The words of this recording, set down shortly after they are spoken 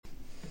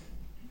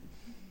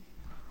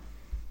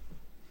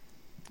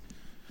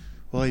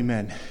Well,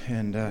 amen.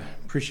 And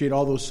appreciate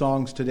all those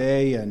songs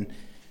today. And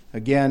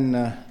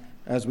again,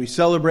 as we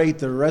celebrate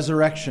the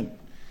resurrection.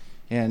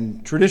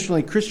 And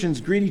traditionally, Christians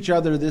greet each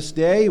other this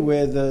day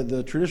with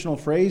the traditional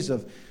phrase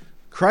of,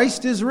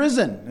 Christ is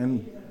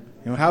risen.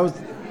 And how's...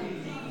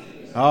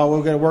 Oh,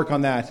 we're going to work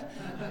on that.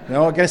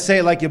 No, I got to say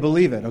it like you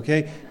believe it,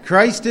 okay?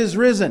 Christ is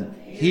risen.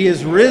 He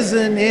is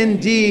risen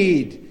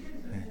indeed.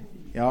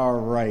 All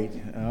right.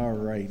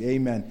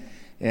 Amen.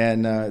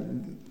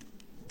 And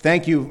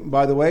thank you,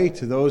 by the way,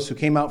 to those who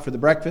came out for the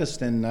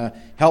breakfast and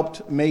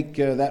helped make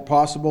that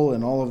possible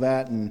and all of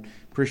that, and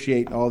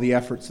appreciate all the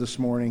efforts this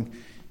morning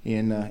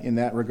in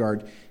that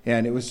regard.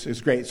 And it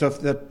was great. So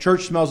if the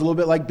church smells a little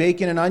bit like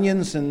bacon and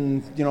onions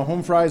and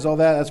home fries, all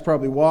that, that's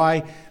probably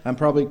why. I'm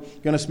probably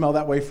going to smell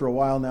that way for a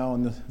while now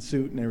in the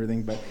suit and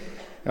everything. But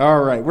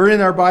all right, we're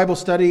in our Bible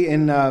study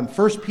in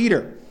 1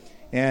 Peter,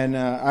 and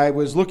I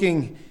was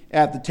looking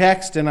at the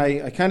text, and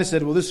I kind of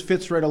said, well, this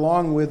fits right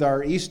along with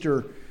our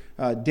Easter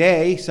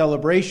Day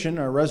celebration,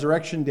 our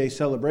Resurrection Day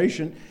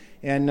celebration,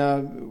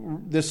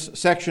 and this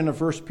section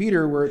of 1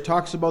 Peter where it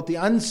talks about the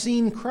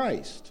unseen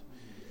Christ.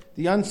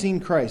 The unseen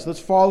Christ.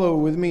 Let's follow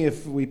with me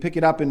if we pick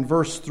it up in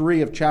verse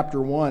 3 of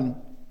chapter 1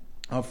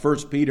 of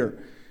 1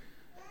 Peter.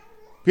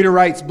 Peter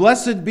writes,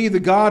 Blessed be the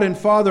God and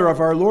Father of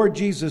our Lord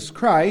Jesus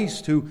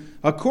Christ, who,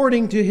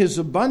 according to his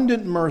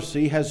abundant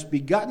mercy, has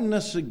begotten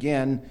us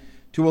again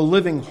to a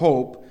living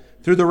hope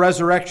through the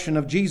resurrection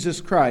of Jesus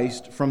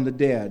Christ from the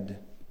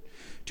dead,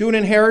 to an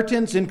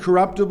inheritance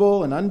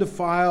incorruptible and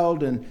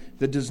undefiled and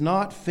that does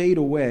not fade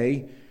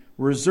away,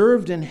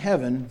 reserved in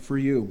heaven for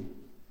you,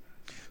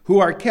 who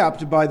are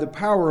kept by the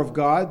power of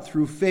God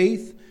through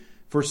faith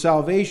for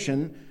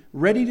salvation,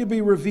 ready to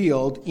be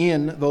revealed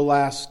in the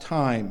last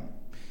time.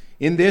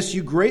 In this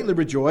you greatly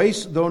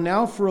rejoice, though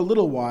now for a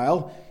little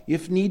while,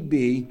 if need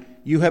be,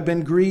 you have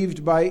been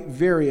grieved by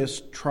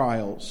various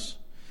trials,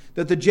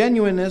 that the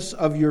genuineness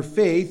of your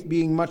faith,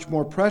 being much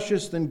more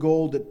precious than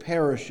gold that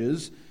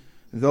perishes,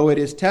 though it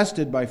is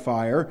tested by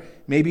fire,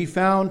 may be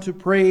found to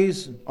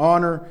praise,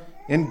 honor,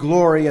 and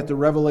glory at the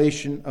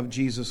revelation of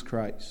Jesus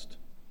Christ,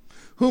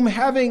 whom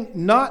having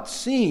not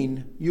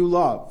seen you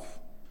love,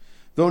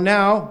 though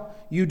now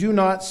you do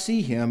not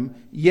see him,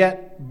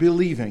 yet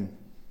believing,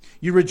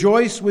 you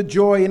rejoice with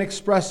joy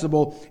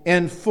inexpressible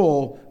and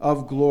full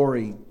of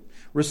glory,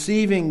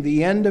 receiving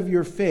the end of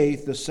your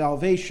faith, the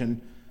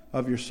salvation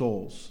of your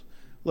souls.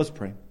 Let's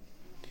pray.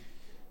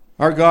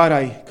 Our God,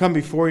 I come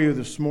before you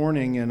this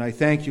morning, and I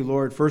thank you,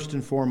 Lord, first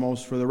and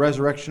foremost, for the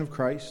resurrection of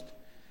Christ,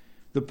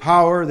 the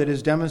power that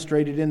is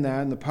demonstrated in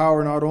that, and the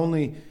power not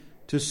only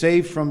to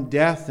save from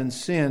death and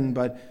sin,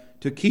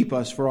 but to keep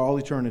us for all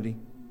eternity.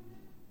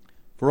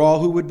 For all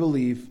who would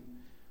believe,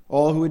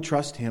 all who would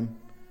trust him,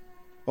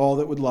 all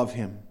that would love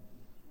him.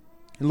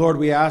 And Lord,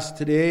 we ask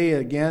today,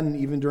 again,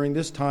 even during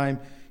this time,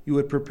 you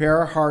would prepare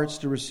our hearts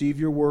to receive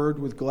your word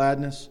with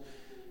gladness.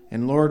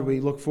 And Lord,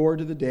 we look forward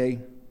to the day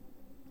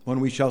when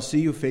we shall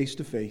see you face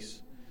to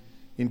face.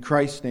 In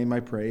Christ's name I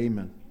pray,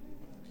 amen.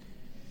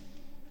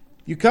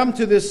 You come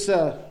to this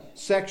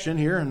section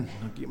here, and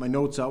I'll get my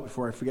notes out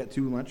before I forget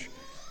too much.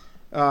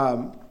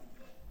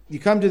 You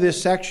come to this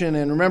section,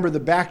 and remember the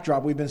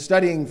backdrop. We've been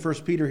studying 1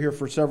 Peter here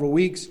for several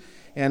weeks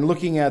and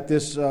looking at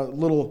this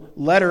little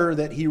letter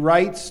that he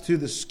writes to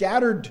the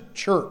scattered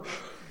church.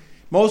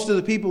 Most of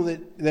the people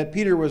that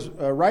Peter was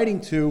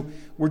writing to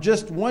were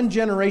just one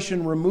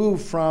generation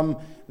removed from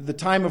the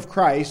time of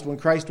Christ, when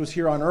Christ was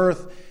here on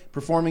earth,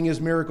 performing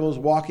his miracles,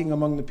 walking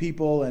among the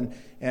people,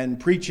 and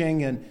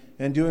preaching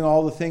and doing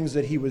all the things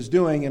that he was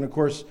doing. And of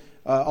course,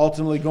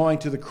 ultimately going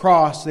to the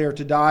cross there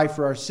to die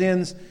for our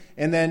sins,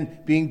 and then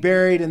being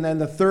buried, and then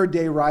the third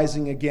day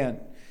rising again.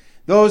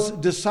 Those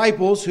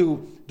disciples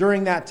who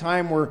during that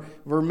time were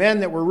men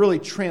that were really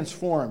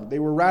transformed. They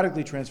were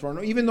radically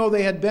transformed. Even though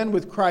they had been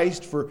with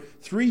Christ for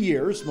 3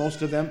 years,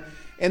 most of them,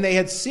 and they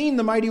had seen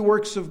the mighty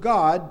works of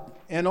God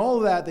and all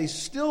of that, they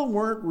still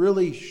weren't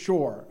really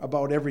sure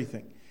about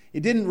everything.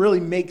 It didn't really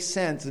make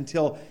sense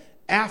until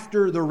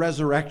after the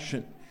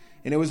resurrection.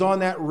 And it was on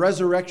that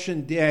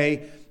resurrection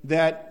day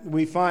that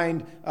we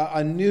find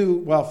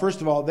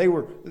first of all,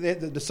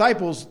 the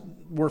disciples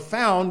were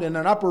found in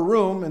an upper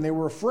room, and they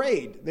were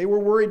afraid. They were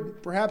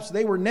worried perhaps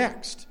they were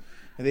next.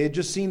 And they had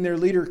just seen their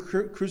leader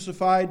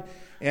crucified,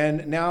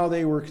 and now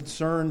they were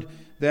concerned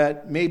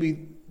that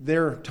maybe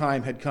their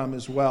time had come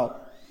as well.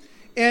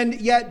 And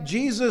yet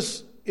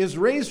Jesus is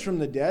raised from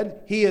the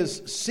dead. He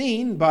is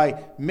seen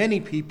by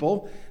many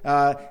people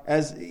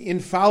as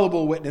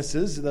infallible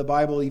witnesses. The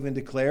Bible even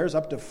declares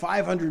up to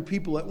 500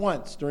 people at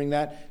once during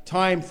that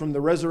time, from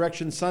the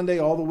resurrection Sunday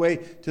all the way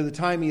to the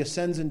time he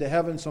ascends into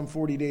heaven some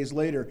 40 days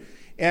later.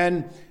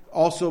 And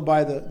also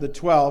by the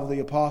 12, the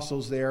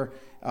apostles there,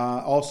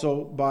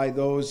 also by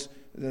those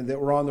that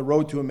were on the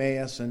road to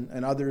Emmaus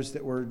and others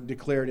that were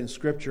declared in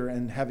Scripture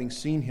and having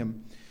seen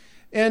him.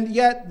 And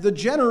yet the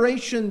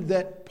generation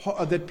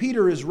that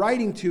Peter is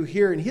writing to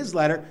here in his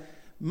letter,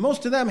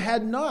 most of them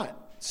had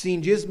not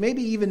seen Jesus.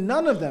 Maybe even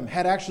none of them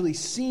had actually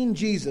seen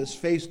Jesus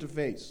face to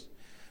face.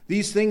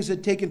 These things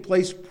had taken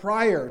place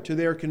prior to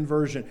their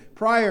conversion,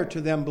 prior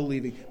to them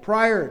believing,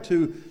 prior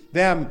to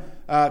them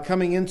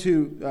coming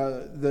into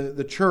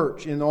the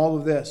church in all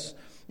of this.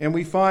 And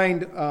we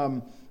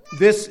find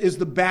this is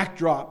the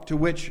backdrop to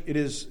which it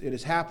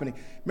is happening.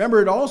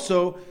 Remember, it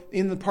also,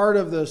 in the part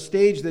of the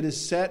stage that is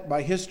set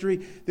by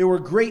history, there were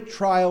great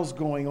trials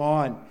going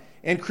on.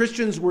 And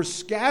Christians were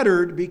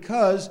scattered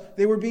because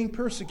they were being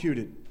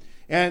persecuted.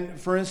 And,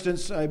 for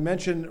instance, I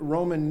mentioned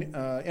Roman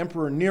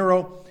Emperor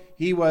Nero.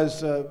 He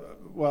was,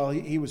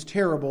 he was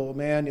terrible,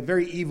 man, a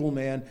very evil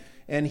man.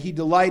 And he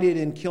delighted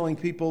in killing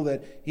people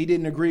that he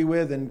didn't agree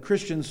with. And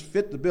Christians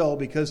fit the bill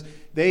because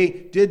they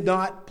did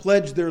not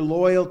pledge their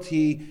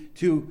loyalty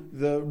to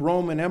the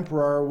Roman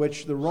emperor,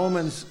 which the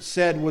Romans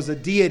said was a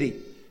deity.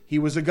 He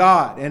was a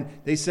god. And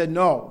they said,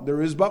 no,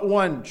 there is but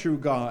one true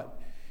God.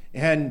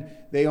 And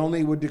they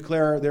only would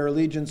declare their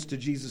allegiance to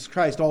Jesus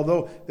Christ.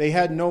 Although they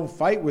had no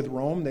fight with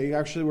Rome, they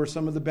actually were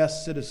some of the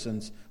best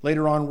citizens.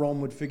 Later on,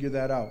 Rome would figure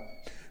that out.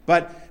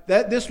 But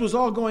this was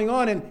all going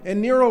on,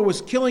 and Nero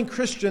was killing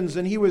Christians,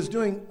 and he was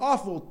doing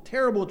awful,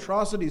 terrible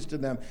atrocities to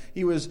them.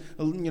 He was,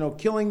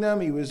 killing them.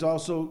 He was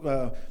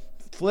also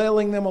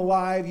flailing them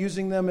alive,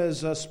 using them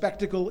as a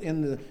spectacle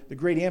in the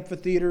great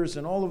amphitheaters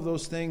and all of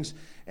those things,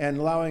 and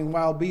allowing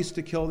wild beasts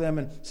to kill them.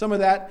 And some of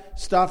that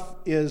stuff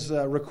is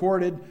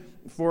recorded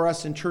for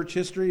us in church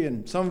history,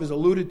 and some of it is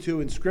alluded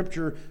to in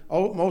Scripture,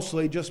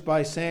 mostly just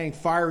by saying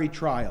fiery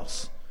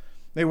trials.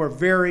 They were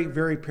very,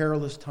 very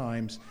perilous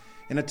times.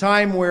 In a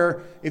time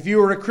where, if you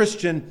were a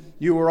Christian,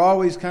 you were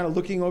always kind of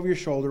looking over your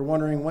shoulder,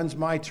 wondering, when's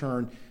my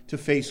turn to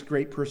face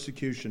great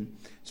persecution?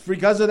 It's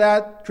because of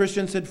that,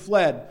 Christians had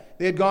fled.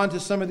 They had gone to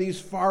some of these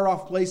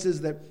far-off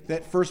places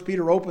that 1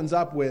 Peter opens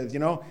up with,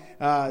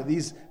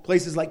 these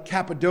places like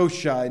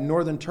Cappadocia in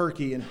northern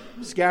Turkey and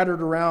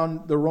scattered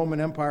around the Roman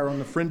Empire on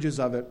the fringes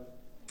of it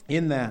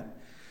in that.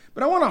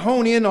 But I want to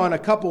hone in on a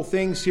couple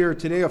things here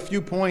today, a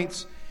few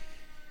points,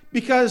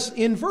 because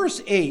in verse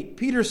 8,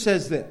 Peter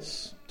says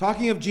this.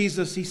 Talking of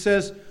Jesus, he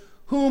says,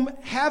 whom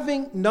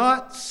having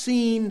not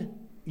seen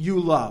you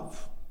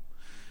love.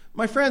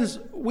 My friends,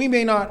 we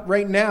may not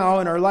right now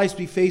in our lives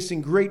be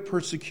facing great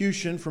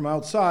persecution from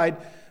outside.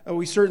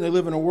 We certainly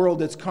live in a world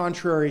that's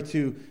contrary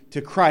to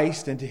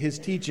Christ and to his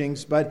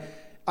teachings. But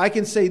I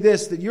can say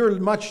this, that you're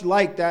much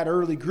like that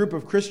early group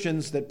of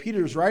Christians that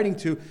Peter's writing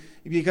to,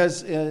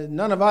 because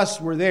none of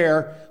us were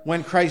there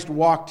when Christ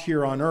walked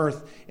here on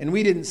earth, and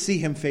we didn't see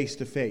him face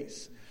to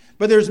face.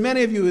 But there's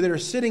many of you that are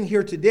sitting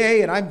here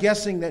today, and I'm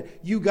guessing that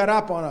you got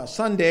up on a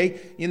Sunday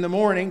in the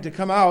morning to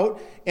come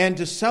out and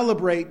to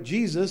celebrate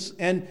Jesus,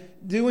 and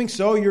doing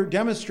so, you're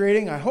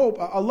demonstrating, I hope,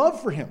 a love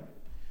for him.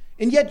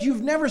 And yet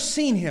you've never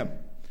seen him.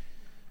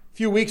 A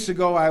few weeks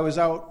ago, I was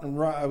out,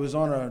 and I was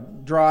on a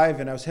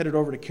drive, and I was headed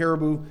over to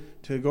Caribou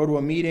to go to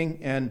a meeting,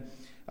 and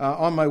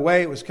on my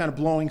way, it was kind of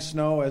blowing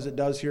snow, as it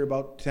does here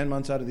about 10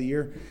 months out of the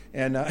year.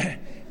 And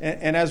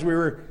as we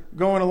were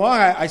going along,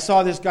 I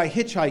saw this guy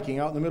hitchhiking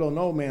out in the middle of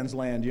no man's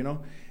land,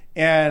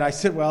 And I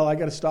said, well, I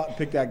got to stop and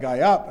pick that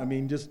guy up. I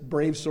mean, just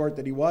brave sort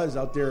that he was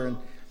out there. And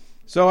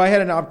so I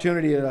had an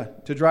opportunity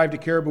to drive to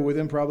Caribou with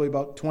him, probably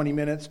about 20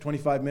 minutes,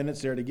 25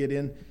 minutes there to get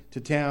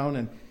into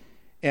town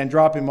and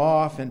drop him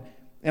off.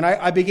 And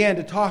I began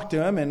to talk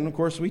to him, and of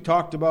course we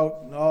talked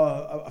about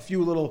a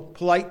few little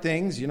polite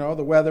things, the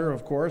weather,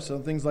 of course,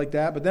 and things like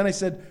that. But then I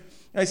said,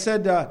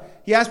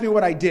 he asked me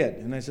what I did,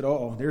 and I said,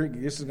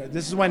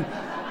 this is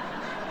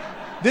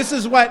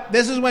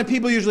when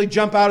people usually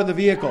jump out of the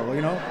vehicle,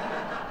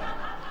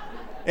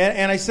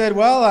 And I said,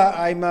 well,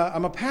 I'm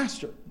a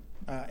pastor,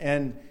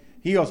 and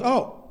he goes,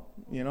 oh,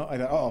 I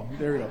thought, oh,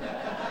 there we go,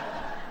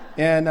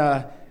 and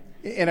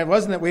it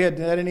wasn't that we had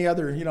any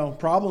other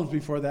problems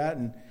before that,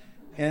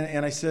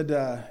 And I said,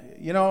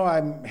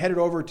 I'm headed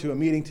over to a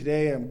meeting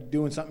today. I'm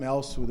doing something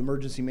else with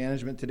emergency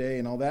management today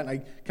and all that. And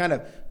I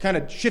kind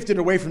of shifted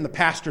away from the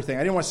pastor thing. I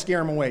didn't want to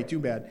scare him away, too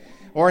bad,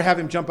 or have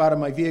him jump out of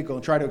my vehicle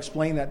and try to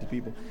explain that to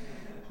people.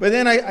 But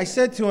then I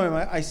said to him,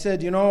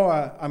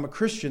 I'm a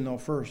Christian, though,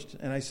 first.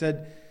 And I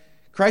said,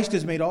 Christ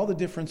has made all the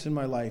difference in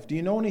my life. Do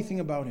you know anything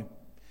about him?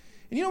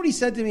 And you know what he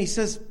said to me? He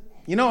says,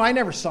 I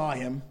never saw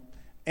him.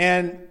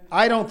 And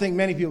I don't think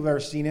many people have ever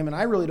seen him, and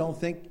I really don't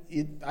think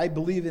I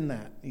believe in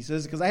that. He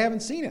says, because I haven't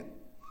seen it.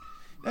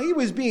 Now, he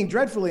was being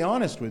dreadfully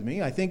honest with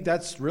me. I think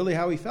that's really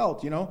how he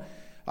felt,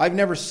 I've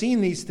never seen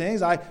these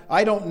things.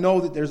 I don't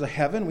know that there's a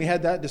heaven. We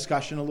had that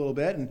discussion a little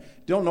bit, and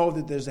don't know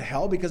that there's a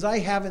hell because I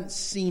haven't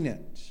seen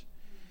it.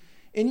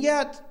 And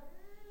yet,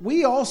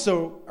 we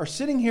also are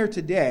sitting here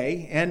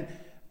today, and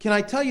can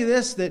I tell you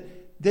this,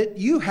 that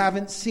you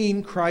haven't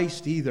seen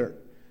Christ either,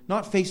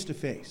 not face to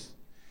face.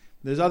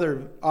 There's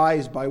other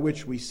eyes by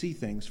which we see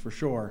things, for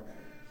sure.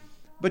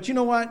 But you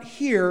know what?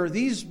 Here,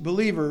 these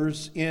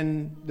believers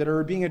that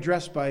are being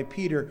addressed by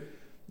Peter,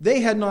 they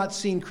had not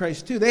seen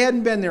Christ too. They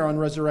hadn't been there on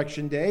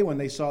Resurrection Day when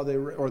they saw the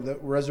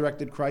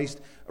resurrected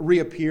Christ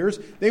reappears.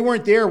 They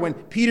weren't there when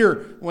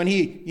Peter, when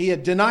he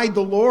had denied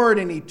the Lord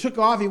and he took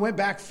off, he went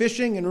back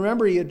fishing. And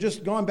remember, he had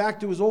just gone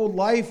back to his old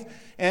life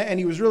and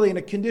he was really in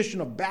a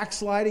condition of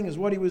backsliding is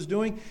what he was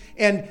doing.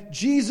 And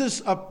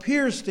Jesus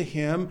appears to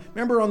him,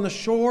 remember, on the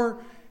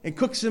shore and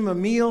cooks him a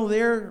meal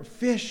there,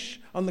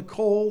 fish on the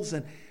coals,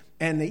 and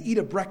they eat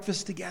a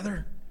breakfast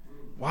together.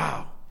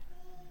 Wow.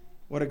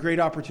 What a great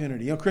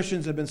opportunity. You know,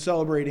 Christians have been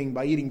celebrating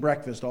by eating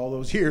breakfast all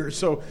those years,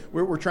 so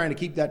we're trying to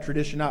keep that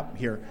tradition up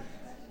here.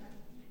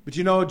 But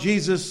you know,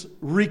 Jesus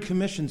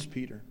recommissions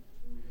Peter.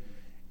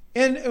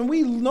 And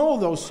we know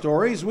those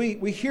stories.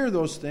 We hear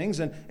those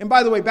things. And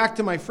by the way, back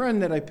to my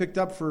friend that I picked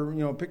up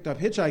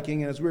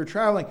hitchhiking, and as we were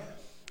traveling,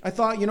 I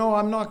thought,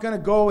 I'm not going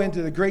to go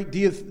into the great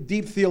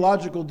deep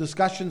theological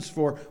discussions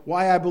for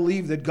why I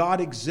believe that God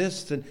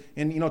exists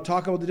and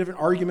talk about the different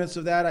arguments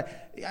of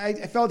that. I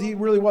felt he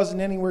really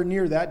wasn't anywhere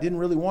near that, didn't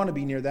really want to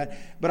be near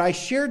that. But I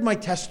shared my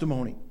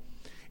testimony.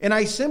 And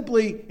I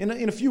simply,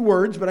 in a few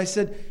words, but I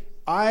said,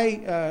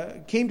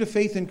 I came to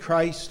faith in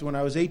Christ when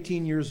I was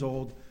 18 years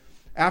old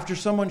after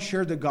someone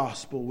shared the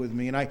gospel with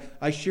me. And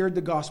I shared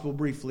the gospel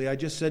briefly. I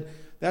just said,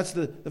 that's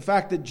the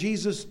fact that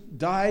Jesus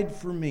died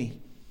for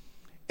me.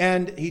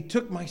 And he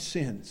took my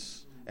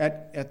sins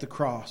at the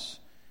cross.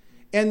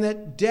 And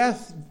that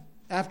death,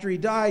 after he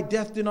died,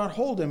 death did not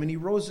hold him, and he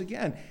rose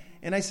again.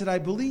 And I said, I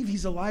believe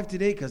he's alive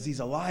today because he's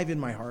alive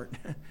in my heart.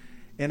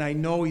 And I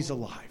know he's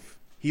alive.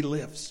 He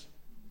lives.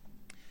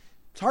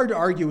 It's hard to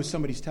argue with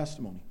somebody's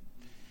testimony.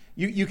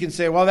 You can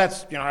say, well,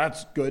 that's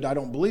good. I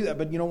don't believe that.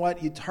 But you know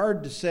what? It's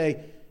hard to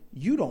say,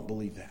 you don't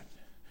believe that.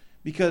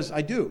 Because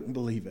I do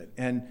believe it.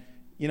 And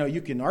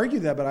you can argue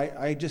that, but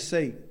I just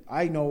say,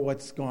 I know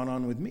what's gone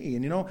on with me.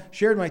 And,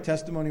 shared my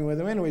testimony with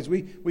him. Anyways,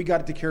 we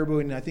got to Caribou,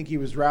 and I think he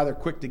was rather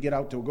quick to get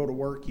out to go to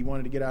work. He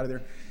wanted to get out of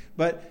there.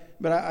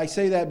 But I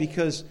say that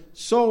because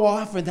so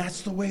often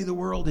that's the way the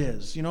world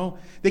is,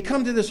 They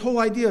come to this whole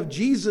idea of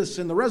Jesus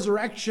and the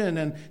resurrection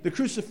and the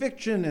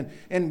crucifixion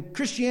and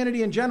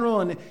Christianity in general,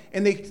 and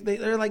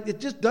they're like,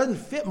 it just doesn't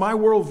fit my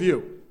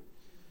worldview.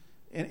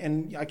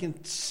 And I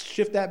can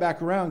shift that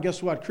back around.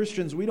 Guess what?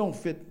 Christians, we don't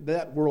fit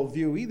that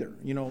worldview either,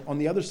 on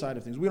the other side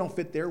of things. We don't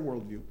fit their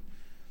worldview.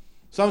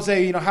 Some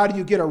say, how do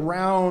you get a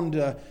round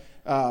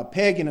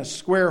peg in a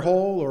square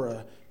hole,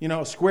 or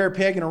a square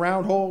peg in a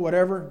round hole,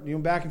 whatever,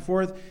 back and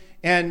forth.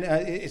 And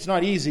it's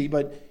not easy,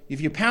 but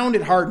if you pound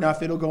it hard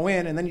enough, it'll go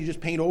in, and then you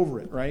just paint over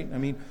it, right? I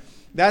mean,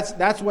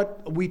 that's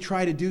what we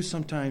try to do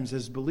sometimes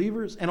as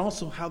believers, and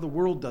also how the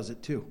world does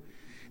it too.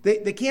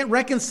 They can't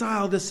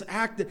reconcile this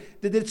act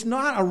that it's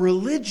not a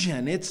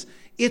religion.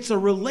 It's a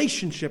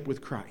relationship with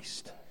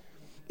Christ.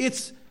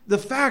 It's the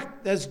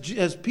fact,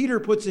 as Peter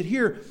puts it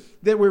here,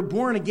 that we're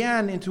born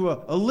again into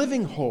a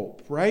living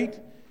hope, right?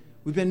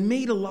 We've been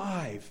made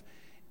alive.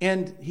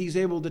 And he's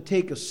able to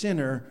take a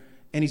sinner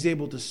and he's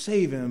able to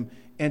save him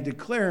and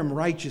declare him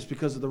righteous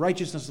because of the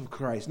righteousness of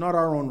Christ, not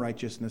our own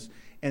righteousness,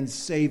 and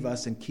save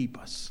us and keep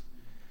us.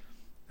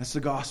 That's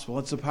the gospel.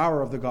 That's the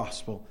power of the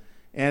gospel.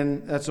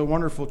 And that's a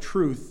wonderful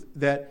truth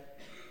that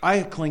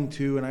I cling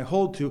to and I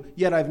hold to,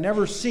 yet I've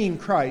never seen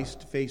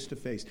Christ face to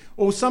face.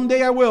 Oh,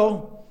 someday I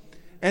will,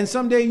 and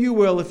someday you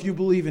will if you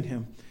believe in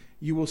him.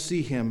 You will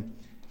see him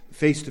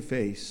face to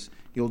face.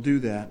 You'll do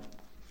that.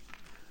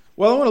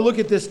 Well, I want to look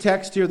at this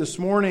text here this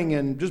morning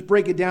and just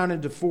break it down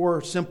into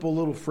 4 simple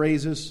little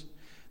phrases.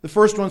 The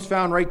first one's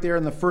found right there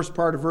in the first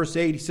part of verse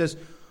 8. He says,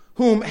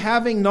 whom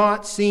having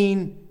not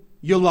seen,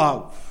 you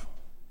love.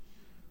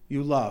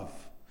 You love.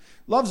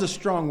 Love's a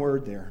strong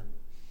word there.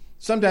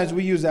 Sometimes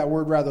we use that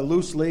word rather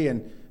loosely,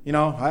 and,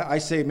 I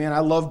say, man, I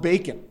love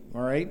bacon,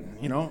 all right?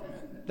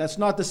 That's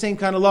not the same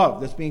kind of love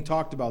that's being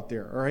talked about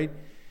there, all right?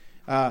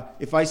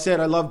 If I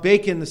said I love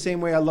bacon the same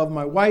way I love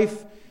my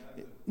wife,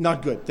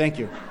 not good, thank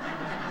you.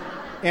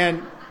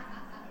 And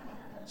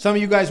some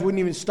of you guys wouldn't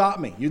even stop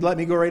me. You'd let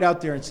me go right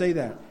out there and say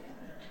that.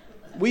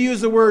 We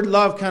use the word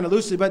love kind of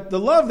loosely, but the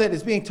love that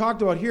is being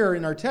talked about here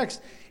in our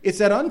text, it's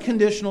that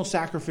unconditional,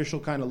 sacrificial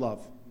kind of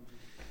love.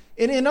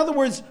 And in other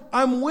words,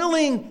 I'm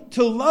willing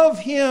to love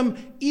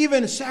him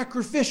even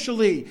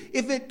sacrificially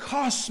if it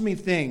costs me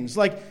things.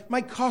 Like it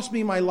might cost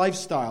me my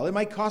lifestyle. It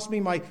might cost me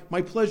my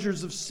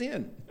pleasures of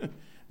sin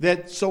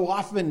that so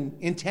often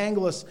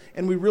entangle us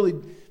and we really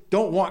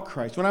don't want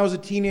Christ. When I was a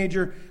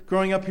teenager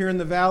growing up here in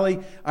the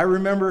valley, I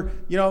remember,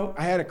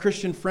 I had a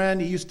Christian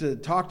friend. He used to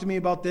talk to me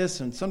about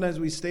this, and sometimes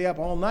we'd stay up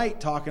all night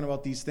talking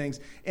about these things.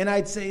 And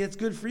I'd say, it's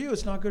good for you.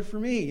 It's not good for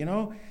me,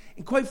 And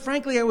quite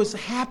frankly, I was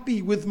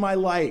happy with my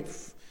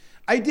life.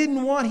 I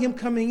didn't want him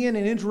coming in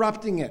and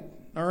interrupting it,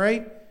 all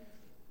right?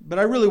 But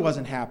I really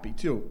wasn't happy,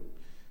 too.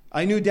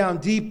 I knew down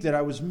deep that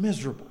I was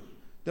miserable,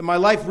 that my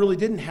life really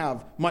didn't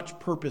have much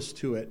purpose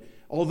to it.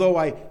 Although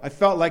I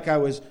felt like I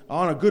was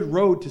on a good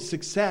road to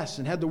success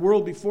and had the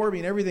world before me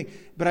and everything.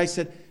 But I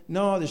said,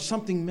 no, there's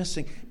something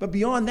missing. But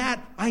beyond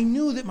that, I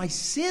knew that my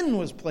sin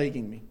was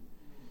plaguing me.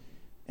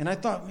 And I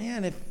thought,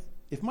 man,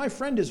 if my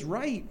friend is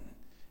right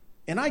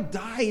and I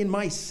die in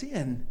my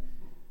sin,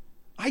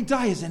 I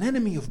die as an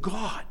enemy of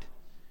God.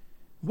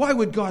 Why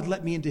would God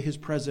let me into his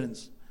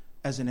presence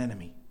as an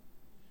enemy?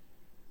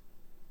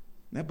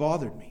 That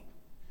bothered me.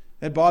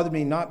 That bothered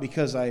me not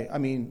because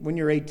when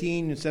you're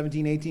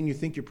 17, 18, you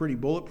think you're pretty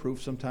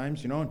bulletproof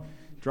sometimes, and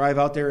drive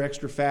out there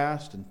extra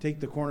fast and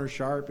take the corners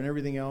sharp and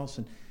everything else.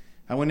 And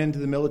I went into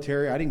the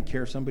military. I didn't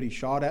care if somebody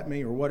shot at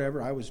me or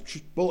whatever. I was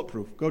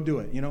bulletproof. Go do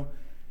it,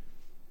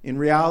 In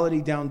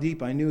reality, down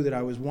deep, I knew that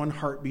I was one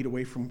heartbeat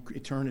away from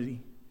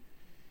eternity.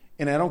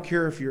 And I don't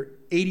care if you're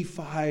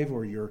 85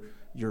 or you're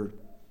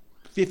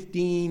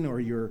 15 or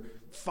you're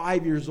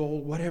 5 years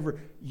old, whatever.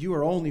 You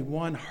are only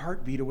one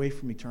heartbeat away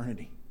from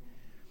eternity.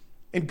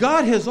 And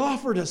God has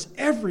offered us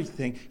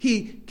everything.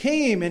 He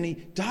came and he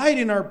died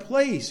in our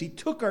place. He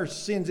took our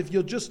sins. If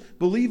you'll just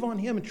believe on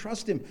him and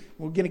trust him.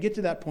 We're going to get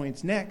to that point.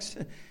 It's next.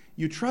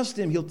 You trust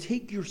him, he'll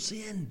take your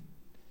sin.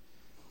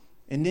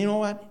 And you know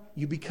what?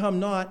 You become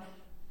not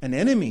an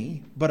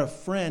enemy, but a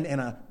friend and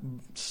a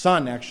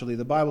son, actually.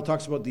 The Bible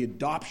talks about the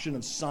adoption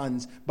of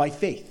sons by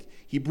faith.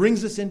 He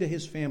brings us into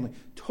his family.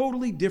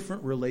 Totally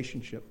different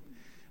relationship.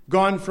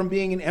 Gone from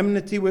being in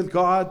enmity with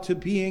God to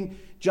being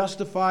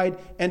justified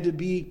and to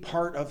be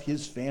part of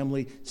his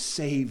family,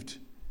 saved.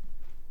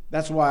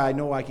 That's why I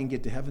know I can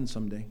get to heaven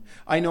someday.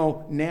 I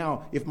know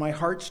now, if my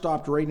heart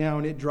stopped right now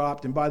and it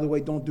dropped, and by the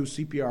way, don't do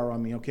CPR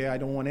on me, okay? I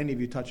don't want any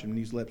of you touching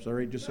these lips, all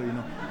right? Just so you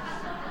know.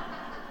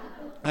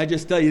 I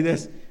just tell you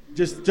this.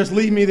 Just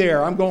leave me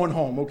there. I'm going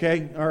home,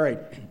 okay? All right.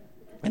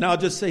 And I'll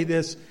just say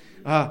this.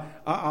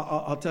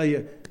 I'll tell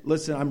you,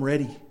 listen, I'm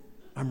ready.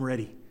 I'm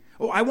ready.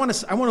 Oh, I want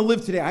to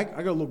live today. I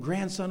got a little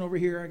grandson over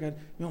here. I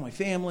got my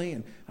family,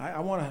 and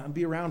I want to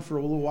be around for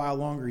a little while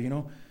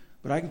longer,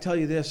 But I can tell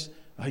you this.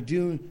 I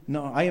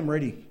am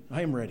ready.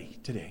 I am ready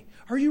today.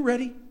 Are you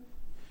ready?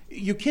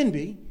 You can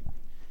be.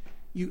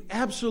 You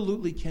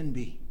absolutely can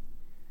be.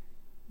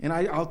 And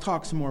I'll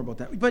talk some more about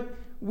that. But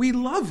we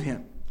love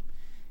him.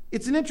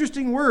 It's an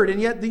interesting word,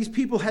 and yet these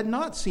people had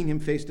not seen him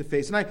face to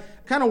face. And I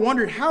kind of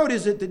wondered, how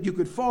is it that you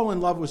could fall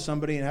in love with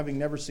somebody and having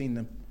never seen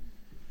them?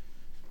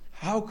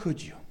 How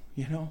could you?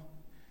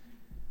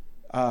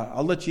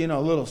 I'll let you in a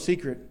little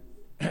secret.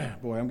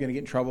 Boy, I'm going to get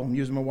in trouble. I'm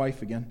using my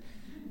wife again.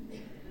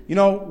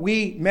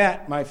 We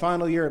met my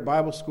final year at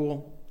Bible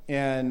school,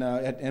 and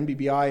at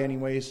NBBI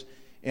anyways,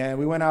 and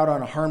we went out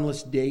on a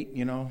harmless date,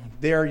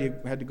 There you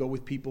had to go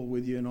with people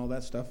with you and all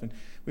that stuff. And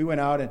we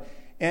went out,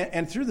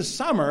 and through the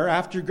summer,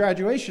 after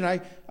graduation,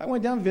 I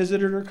went down and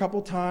visited her a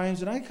couple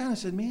times, and I kind of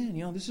said,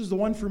 man, this is the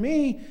one for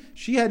me.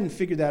 She hadn't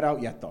figured that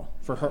out yet, though,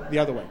 for her, the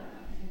other way.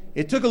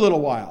 It took a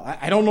little while.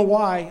 I don't know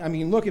why. I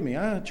mean, look at me.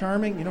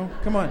 Charming,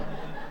 come on.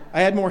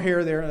 I had more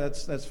hair there.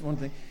 That's one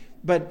thing.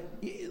 But,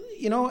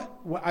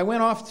 I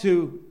went off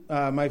to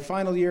my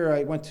final year.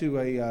 I went to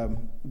a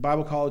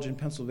Bible college in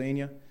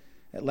Pennsylvania,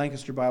 at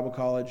Lancaster Bible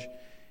College.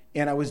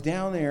 And I was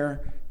down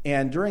there.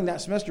 And during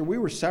that semester, we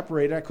were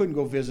separated. I couldn't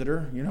go visit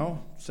her,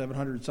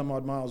 700 some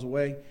odd miles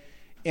away.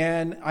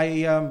 And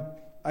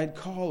I'd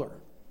call her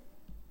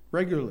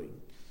regularly.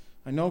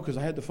 I know because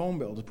I had the phone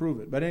bill to prove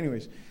it. But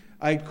anyways,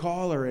 I'd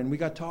call her, and we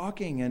got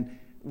talking, and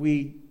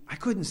I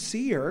couldn't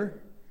see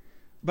her,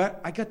 but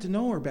I got to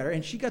know her better,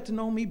 and she got to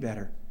know me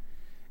better.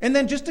 And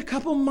then just a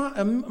couple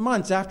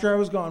months after I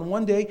was gone,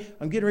 one day,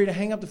 I'm getting ready to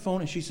hang up the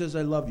phone, and she says,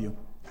 I love you.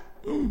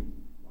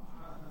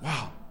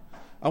 Wow.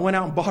 I went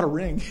out and bought a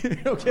ring,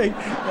 okay?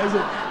 I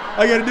said,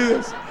 I got to do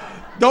this.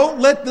 Don't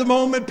let the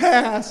moment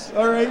pass,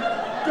 all right?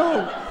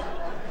 Go.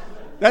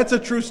 That's a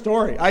true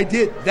story. I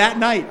did. That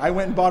night, I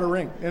went and bought a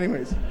ring.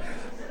 Anyways.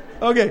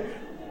 Okay.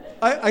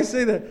 I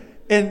say that.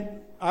 And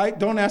I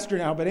don't ask her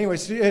now, but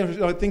anyways,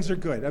 things are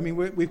good. I mean,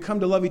 we've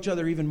come to love each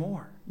other even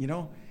more,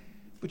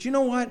 But you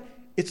know what?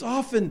 It's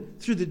often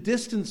through the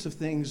distance of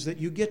things that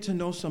you get to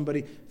know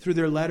somebody through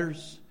their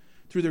letters,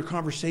 through their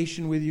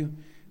conversation with you,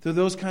 through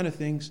those kind of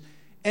things.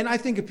 And I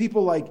think of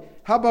people like,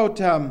 how about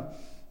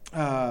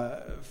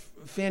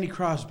Fanny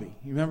Crosby?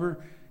 You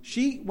remember?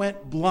 She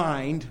went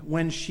blind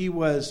when she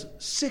was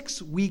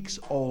 6 weeks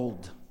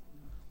old.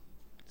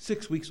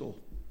 6 weeks old.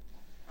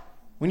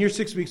 When you're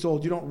 6 weeks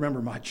old, you don't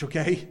remember much,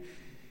 okay?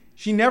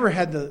 She never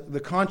had the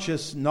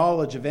conscious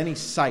knowledge of any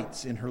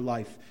sights in her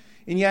life.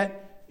 And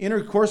yet, in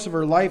her course of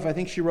her life, I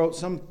think she wrote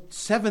some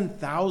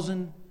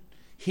 7,000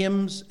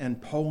 hymns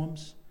and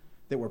poems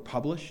that were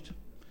published.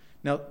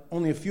 Now,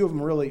 only a few of them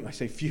really, I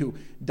say few,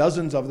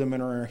 dozens of them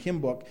in her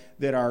hymn book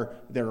that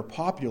are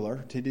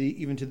popular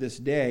even to this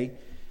day.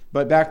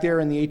 But back there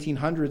in the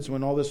 1800s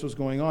when all this was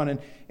going on,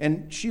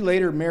 and she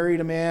later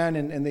married a man,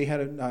 and they had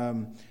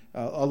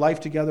a life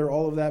together,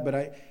 all of that.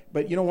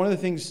 But one of the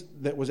things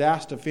that was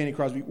asked of Fanny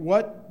Crosby,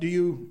 what do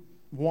you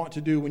want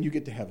to do when you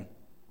get to heaven?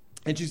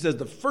 And she says,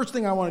 the first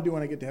thing I want to do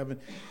when I get to heaven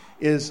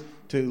is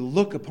to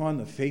look upon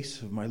the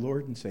face of my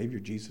Lord and Savior,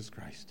 Jesus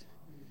Christ.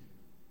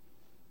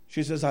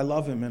 She says, I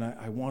love him and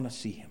I want to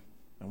see him.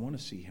 I want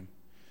to see him.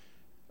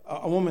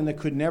 A woman that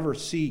could never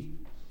see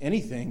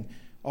anything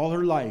all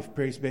her life,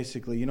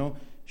 basically,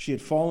 she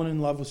had fallen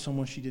in love with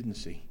someone she didn't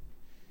see.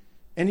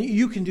 And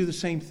you can do the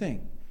same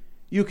thing.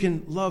 you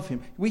can love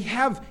him. We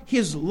have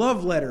his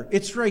love letter.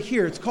 It's right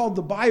here. It's called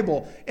the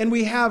Bible. And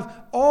we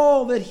have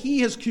all that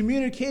he has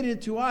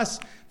communicated to us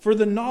for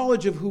the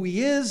knowledge of who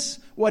he is,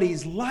 what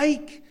he's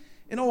like.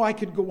 And I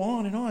could go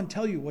on and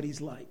tell you what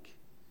he's like.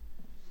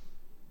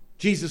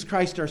 Jesus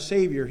Christ, our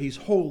Savior, he's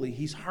holy,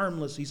 he's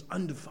harmless, he's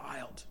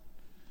undefiled.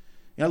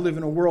 And I live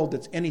in a world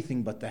that's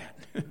anything but that.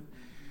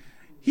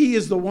 He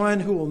is the one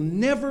who will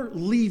never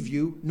leave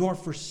you nor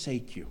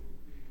forsake you.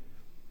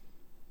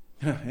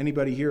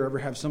 Anybody here ever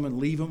have someone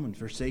leave them and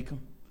forsake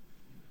them?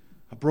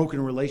 A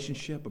broken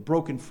relationship, a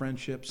broken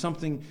friendship,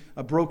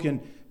 a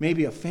broken,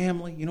 maybe a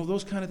family,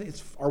 those kind of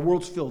things. Our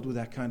world's filled with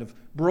that kind of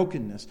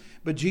brokenness.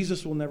 But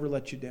Jesus will never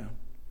let you down.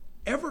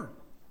 Ever.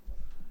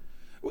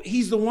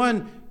 He's the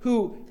one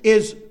who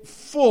is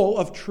full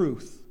of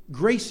truth,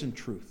 grace and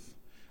truth.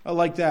 I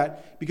like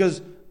that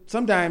because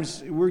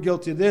sometimes we're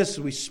guilty of this.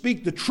 We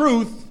speak the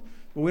truth,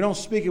 but we don't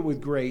speak it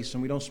with grace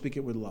and we don't speak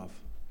it with love.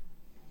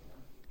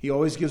 He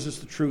always gives us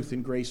the truth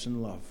in grace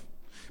and love,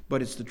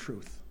 but it's the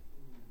truth.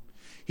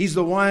 He's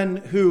the one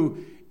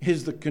who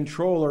is the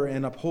controller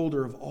and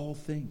upholder of all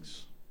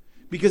things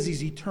because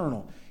he's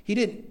eternal. He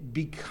didn't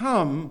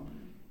become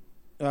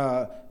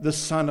the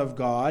Son of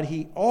God.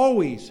 He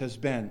always has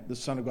been the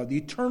Son of God, the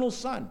eternal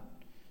Son.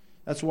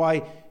 That's why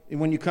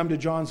when you come to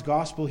John's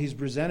Gospel, he's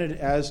presented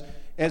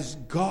as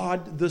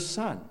God the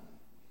Son,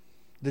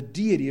 the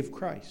deity of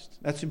Christ.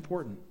 That's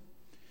important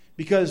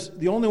because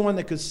the only one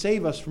that could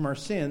save us from our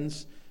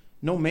sins,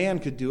 no man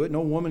could do it,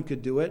 no woman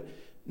could do it,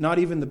 not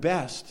even the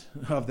best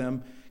of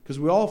them, because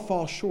we all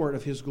fall short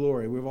of his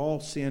glory. We've all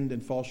sinned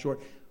and fall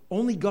short.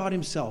 Only God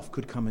himself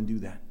could come and do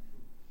that.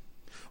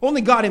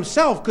 Only God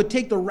himself could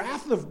take the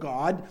wrath of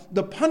God,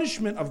 the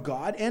punishment of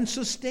God, and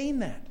sustain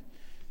that.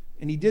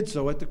 And he did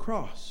so at the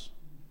cross.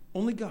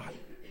 Only God.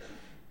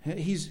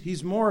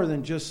 He's more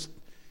than just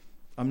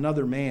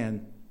another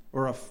man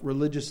or a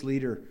religious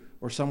leader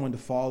or someone to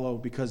follow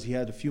because he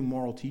had a few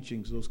moral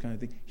teachings, those kind of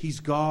things. He's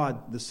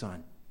God the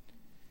Son.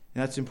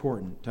 And that's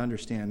important to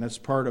understand. That's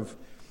part of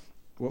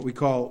what we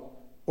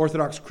call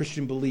Orthodox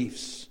Christian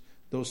beliefs,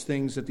 those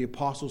things that the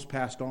apostles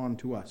passed on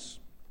to us.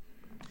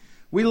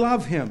 We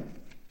love him.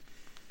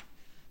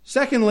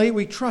 Secondly,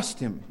 we trust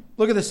him.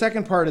 Look at the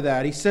second part of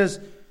that. He says,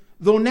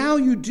 though now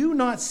you do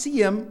not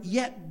see him,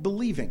 yet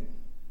believing.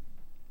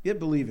 Yet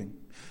believing.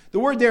 The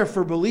word there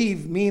for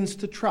believe means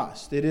to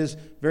trust. It is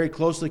very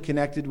closely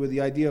connected with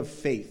the idea of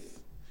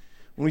faith.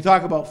 When we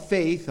talk about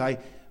faith, I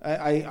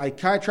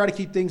try to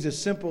keep things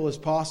as simple as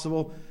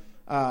possible.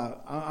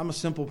 I'm a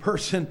simple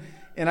person,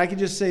 and I can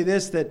just say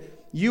this, that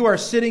you are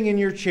sitting in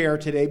your chair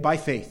today by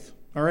faith,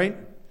 all right?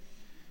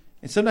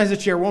 And sometimes the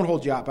chair won't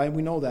hold you up.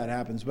 We know that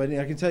happens, but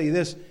I can tell you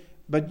this,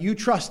 but you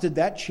trusted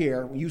that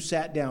chair, you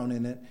sat down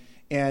in it,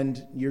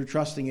 and you're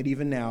trusting it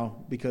even now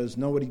because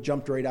nobody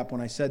jumped right up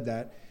when I said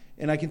that.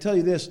 And I can tell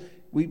you this,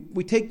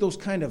 we take those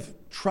kind of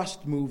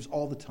trust moves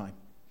all the time.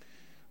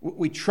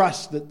 We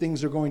trust that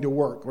things are going to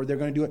work or they're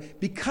going to do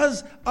it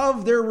because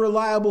of their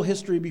reliable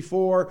history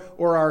before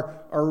or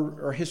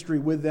our history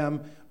with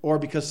them or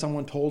because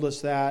someone told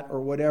us that or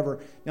whatever.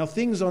 Now,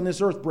 things on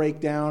this earth break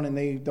down and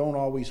they don't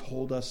always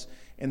hold us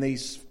and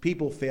these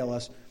people fail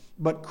us,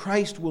 but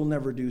Christ will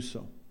never do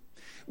so.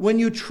 When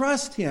you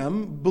trust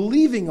him,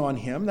 believing on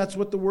him, that's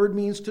what the word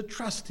means, to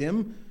trust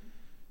him,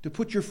 to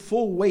put your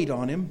full weight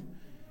on him.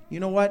 You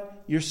know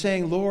what? You're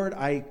saying, Lord,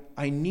 I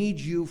need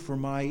you for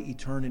my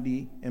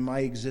eternity and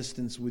my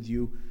existence with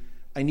you.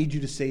 I need you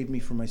to save me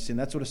from my sin.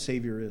 That's what a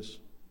Savior is.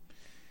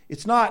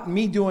 It's not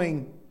me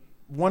doing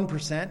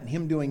 1% and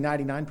him doing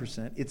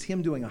 99%. It's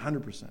him doing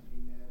 100%.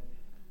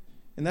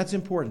 And that's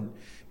important.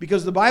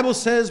 Because the Bible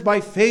says,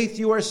 by faith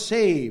you are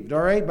saved.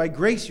 All right? By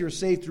grace you are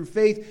saved through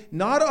faith,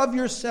 not of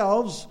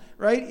yourselves.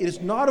 Right? It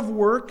is not of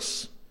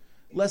works,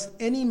 lest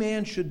any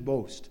man should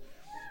boast.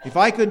 If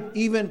I could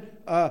even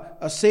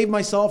save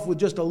myself with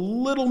just a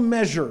little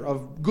measure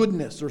of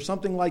goodness or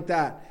something like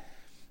that,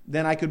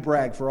 then I could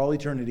brag for all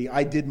eternity.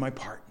 I did my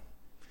part.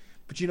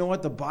 But you know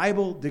what? The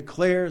Bible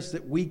declares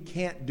that we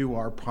can't do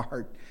our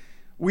part.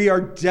 We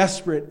are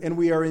desperate and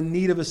we are in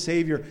need of a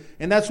Savior.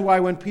 And that's why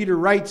when Peter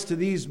writes to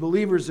these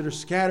believers that are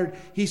scattered,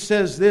 he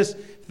says this,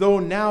 though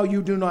now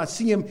you do not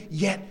see him,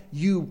 yet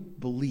you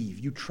believe,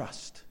 you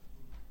trust.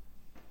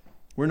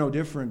 We're no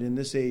different in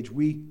this age.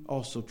 We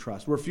also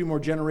trust. We're a few more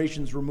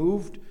generations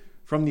removed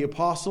from the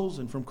apostles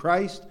and from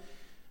Christ,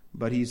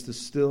 but he's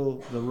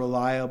still the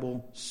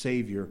reliable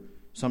Savior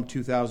some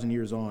 2,000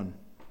 years on.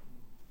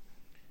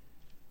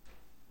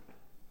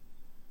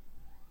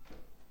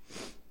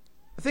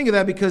 I think of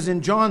that because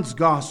in John's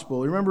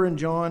Gospel, remember in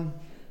John?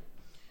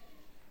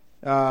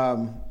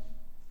 I'll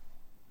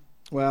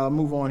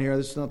move on here.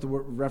 This is not the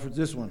reference.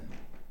 This one.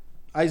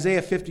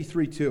 Isaiah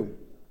 53:2.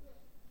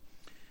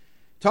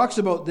 Talks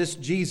about this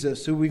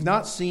Jesus who we've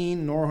not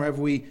seen, nor have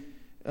we,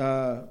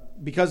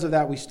 because of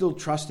that, we still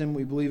trust him,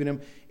 we believe in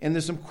him. And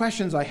there's some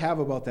questions I have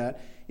about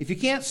that. If you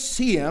can't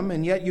see him,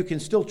 and yet you can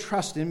still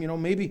trust him,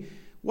 maybe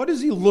what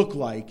does he look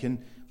like?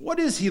 And what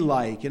is he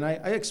like? And I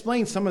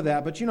explained some of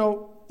that, but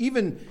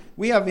even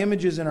we have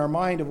images in our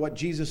mind of what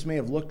Jesus may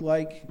have looked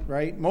like,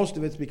 right? Most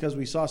of it's because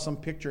we saw some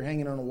picture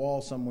hanging on a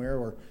wall somewhere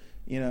or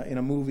in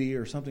a movie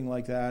or something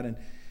like that. And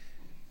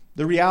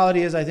the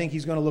reality is I think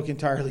he's going to look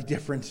entirely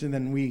different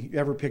than we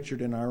ever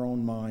pictured in our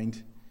own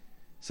mind.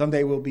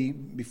 Someday we'll be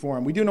before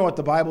him. We do know what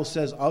the Bible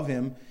says of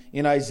him.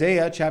 In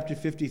Isaiah chapter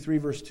 53,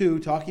 verse 2,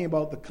 talking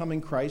about the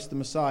coming Christ, the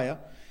Messiah,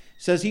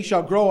 says, he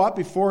shall grow up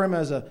before him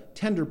as a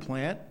tender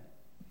plant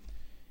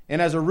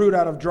and as a root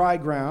out of dry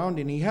ground,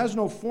 and he has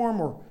no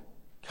form or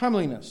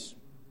comeliness.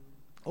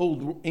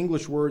 Old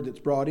English word that's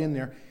brought in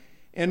there.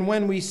 And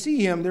when we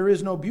see him, there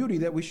is no beauty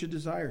that we should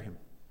desire him.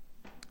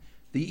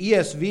 The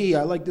ESV,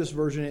 I like this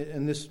version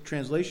in this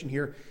translation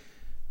here,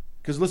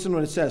 because listen to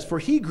what it says. For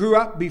he grew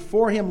up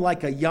before him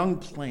like a young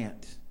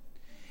plant,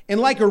 and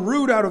like a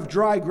root out of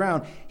dry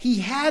ground. He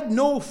had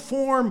no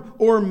form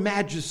or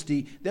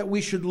majesty that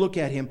we should look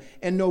at him,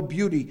 and no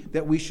beauty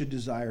that we should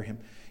desire him.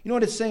 You know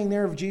what it's saying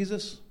there of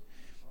Jesus?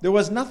 There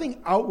was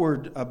nothing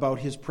outward about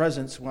his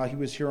presence while he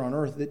was here on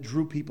earth that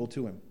drew people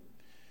to him.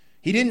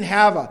 He didn't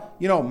have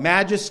a,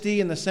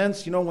 majesty in the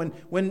sense,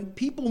 when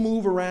people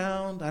move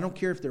around, I don't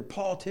care if they're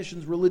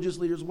politicians, religious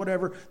leaders,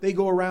 whatever, they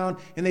go around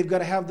and they've got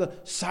to have the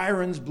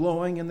sirens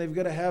blowing and they've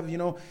got to have,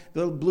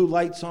 the blue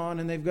lights on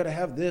and they've got to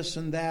have this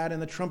and that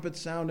and the trumpet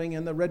sounding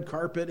and the red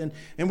carpet and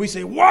we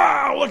say,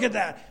 wow, look at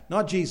that.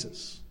 Not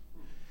Jesus.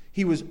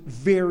 He was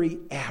very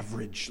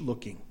average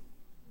looking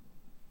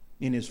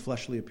in his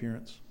fleshly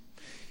appearance.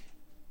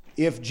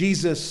 If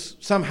Jesus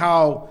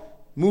somehow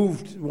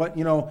moved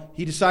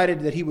he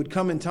decided that he would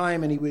come in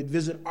time and he would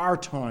visit our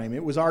time.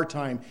 It was our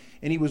time.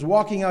 And he was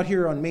walking out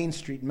here on Main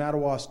Street in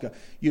Madawaska.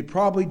 You'd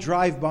probably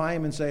drive by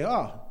him and say,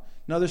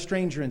 another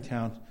stranger in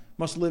town.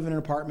 Must live in an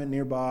apartment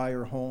nearby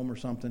or home or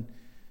something.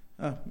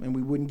 And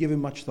we wouldn't give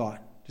him much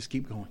thought. Just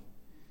keep going.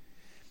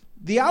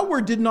 The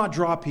outward did not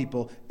draw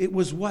people. It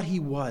was what he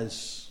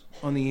was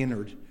on the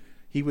inward.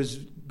 He was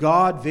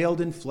God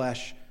veiled in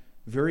flesh.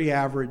 Very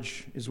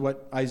average is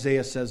what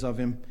Isaiah says of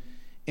him.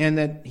 And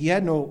that he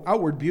had no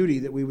outward beauty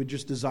that we would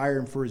just desire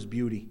him for his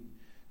beauty.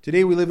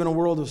 Today we live in a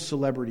world of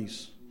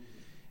celebrities.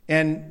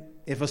 And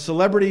if a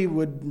celebrity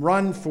would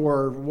run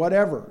for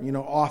whatever,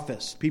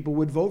 office, people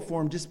would vote for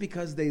him just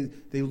because they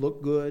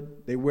look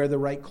good, they wear the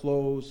right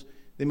clothes,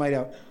 they might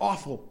have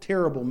awful,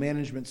 terrible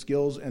management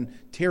skills and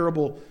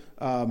terrible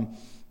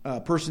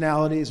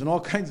personalities and all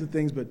kinds of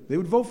things, but they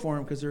would vote for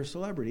him because they're a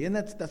celebrity. And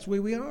that's the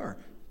way we are.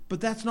 But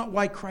that's not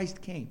why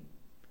Christ came.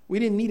 We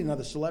didn't need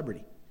another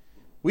celebrity.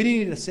 We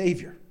didn't need a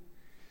Savior.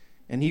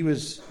 And he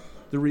was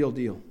the real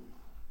deal.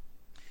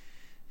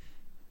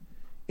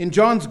 In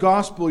John's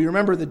Gospel, you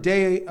remember the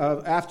day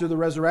after the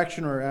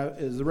resurrection, or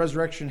as the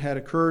resurrection had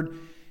occurred,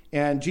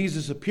 and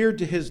Jesus appeared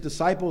to his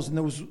disciples, and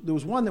there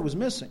was one that was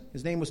missing.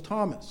 His name was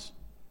Thomas,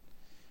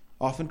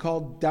 often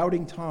called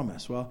Doubting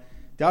Thomas. Well,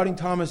 Doubting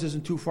Thomas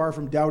isn't too far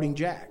from Doubting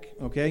Jack,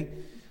 okay?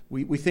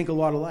 We think a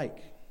lot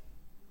alike.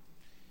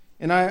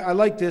 And I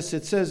like this.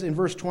 It says in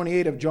verse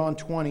 28 of John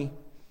 20,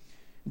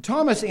 and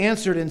Thomas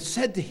answered and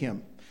said to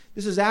him,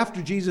 this is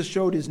after Jesus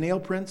showed his nail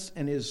prints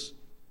and his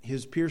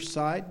pierced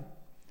side.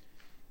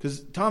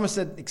 Because Thomas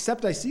said,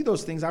 except I see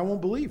those things, I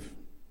won't believe.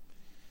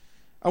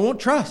 I won't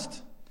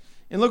trust.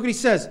 And look what he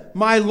says,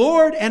 my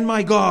Lord and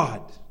my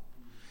God.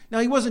 Now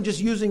he wasn't just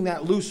using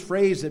that loose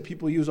phrase that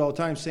people use all the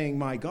time, saying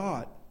my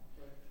God.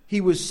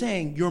 He was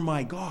saying, you're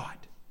my God.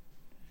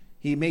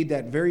 He made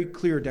that very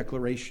clear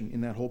declaration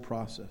in that whole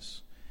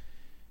process.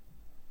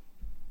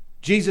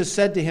 Jesus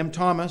said to him,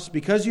 Thomas,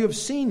 because you have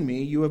seen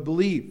me, you have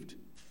believed.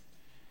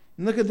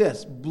 And look at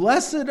this.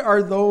 Blessed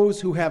are those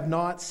who have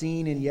not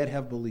seen and yet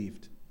have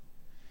believed.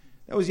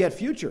 That was yet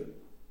future.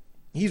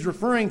 He's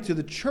referring to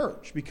the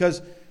church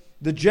because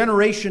the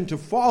generation to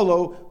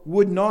follow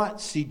would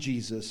not see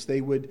Jesus. They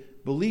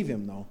would believe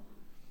him, though.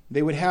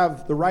 They would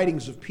have the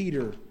writings of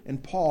Peter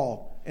and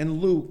Paul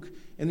and Luke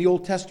and the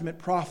Old Testament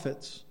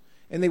prophets.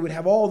 And they would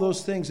have all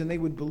those things and they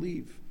would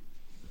believe.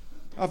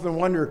 I often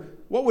wonder,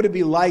 what would it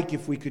be like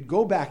if we could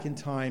go back in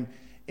time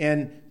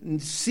and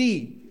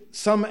see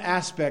some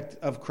aspect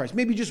of Christ,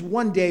 maybe just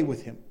one day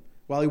with him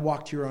while he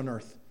walked here on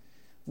earth?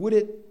 Would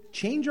it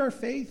change our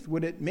faith?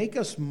 Would it make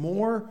us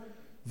more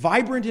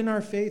vibrant in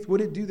our faith? Would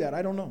it do that?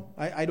 I don't know.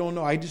 I don't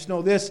know. I just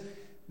know this,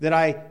 that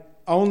I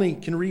only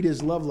can read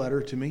his love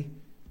letter to me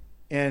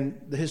and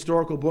the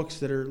historical books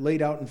that are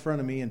laid out in front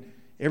of me. And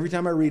every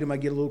time I read them, I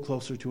get a little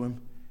closer to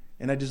him.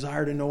 And I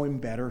desire to know him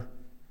better.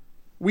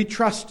 We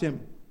trust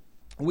him.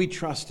 We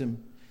trust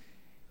him.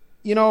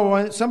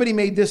 When somebody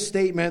made this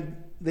statement,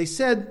 they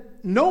said,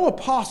 no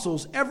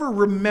apostles ever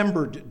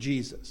remembered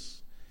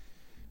Jesus.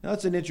 Now,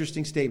 that's an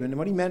interesting statement. And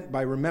what he meant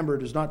by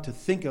remembered is not to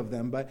think of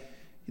them, but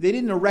they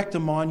didn't erect a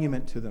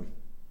monument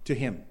to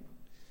him.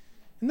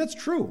 And that's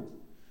true.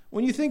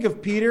 When you think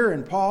of Peter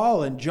and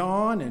Paul and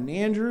John and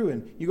Andrew,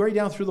 and you go right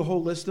down through the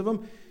whole list of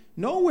them,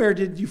 nowhere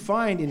did you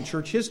find in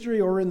church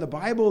history or in the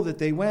Bible that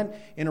they went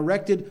and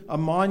erected a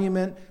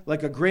monument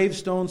like a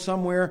gravestone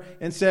somewhere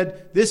and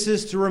said, this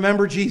is to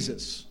remember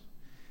Jesus.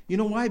 You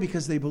know why?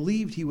 Because they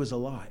believed he was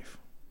alive.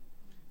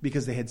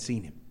 because they had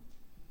seen him.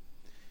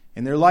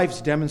 And their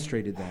lives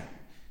demonstrated that.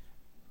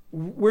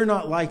 We're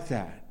not like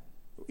that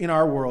in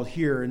our world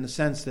here, in the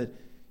sense that,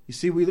 you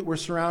see, we're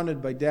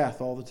surrounded by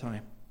death all the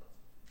time.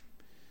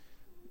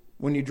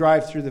 When you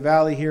drive through the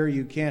valley here,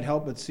 you can't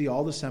help but see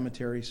all the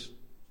cemeteries.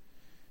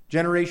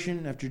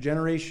 Generation after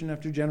generation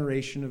after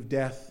generation of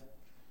death.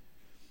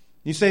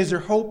 You say, is there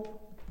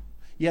hope?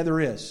 Yeah, there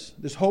is.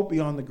 There's hope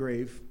beyond the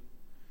grave.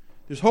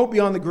 There's hope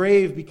beyond the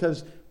grave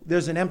because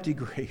there's an empty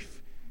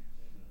grave.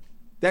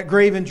 That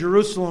grave in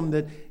Jerusalem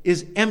that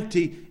is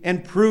empty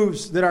and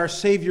proves that our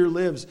Savior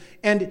lives.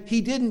 And he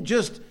didn't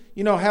just,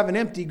 have an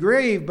empty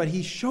grave, but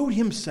he showed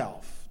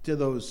himself to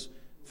those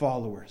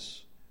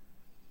followers.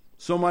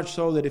 So much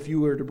so that if you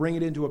were to bring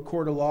it into a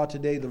court of law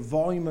today, the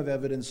volume of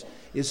evidence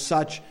is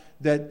such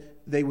that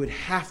they would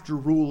have to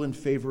rule in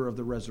favor of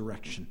the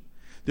resurrection.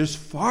 There's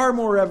far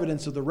more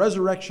evidence of the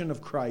resurrection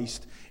of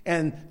Christ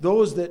and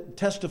those that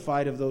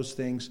testified of those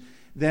things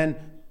than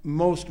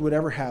most would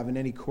ever have in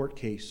any court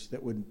case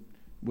that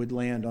would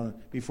land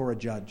before a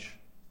judge.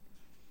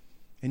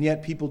 And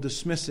yet people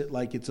dismiss it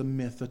like it's a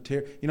myth,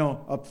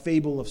 a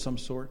fable of some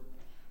sort.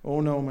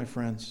 Oh no, my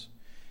friends.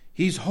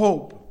 He's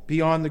hope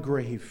beyond the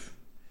grave.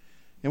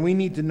 And we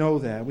need to know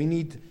that. We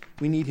need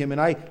him. And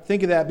I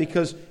think of that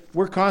because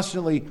we're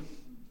constantly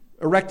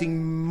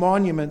erecting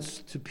monuments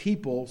to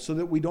people so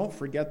that we don't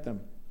forget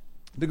them.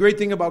 The great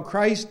thing about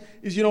Christ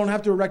is you don't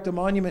have to erect a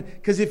monument,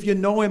 because if you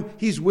know him,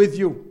 he's with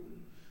you.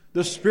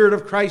 The Spirit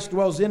of Christ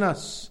dwells in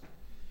us.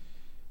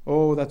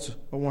 Oh, that's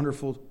a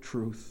wonderful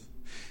truth.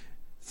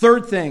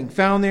 Third thing,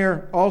 found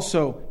there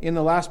also in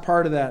the last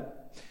part of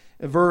that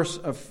verse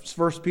of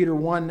 1 Peter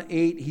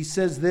 1:8, he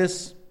says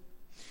this: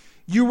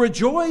 you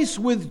rejoice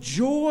with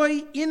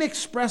joy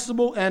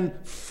inexpressible and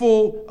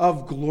full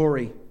of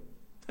glory.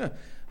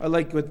 I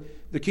like what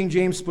the King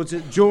James puts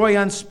it, joy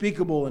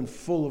unspeakable and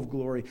full of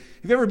glory.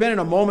 Have you ever been in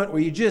a moment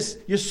where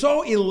you're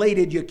so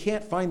elated you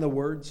can't find the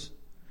words?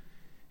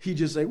 You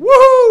just say,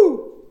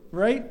 woohoo!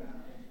 Right?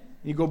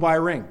 You go buy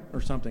a ring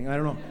or something. I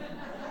don't know.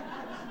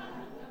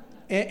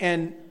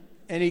 and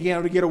you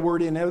can't get a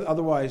word in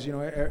otherwise,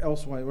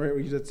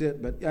 elsewise, that's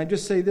it. But I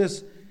just say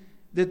this,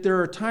 that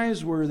there are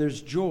times where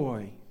there's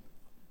joy,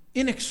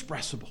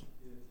 inexpressible.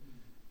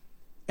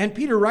 And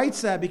Peter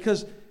writes that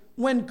because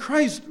when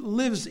Christ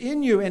lives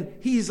in you, and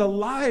he's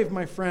alive,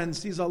 my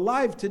friends, he's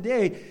alive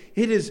today,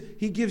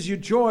 he gives you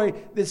joy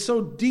that's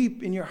so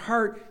deep in your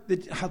heart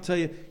that, I'll tell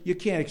you, you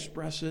can't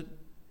express it.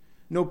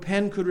 No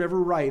pen could ever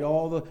write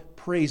all the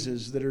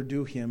praises that are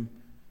due him.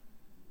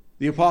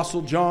 The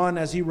Apostle John,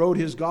 as he wrote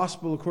his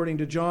gospel according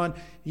to John,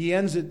 he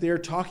ends it there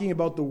talking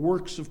about the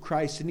works of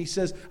Christ. And he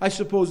says, I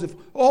suppose if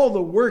all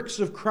the works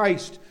of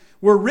Christ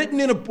were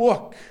written in a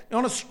book,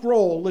 on a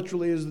scroll,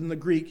 literally is in the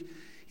Greek,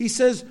 he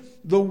says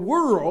the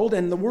world,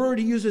 and the word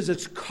he uses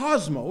is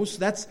cosmos,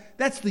 that's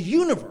the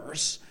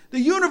universe. The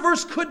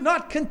universe could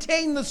not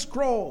contain the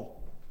scroll.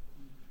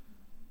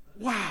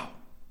 Wow.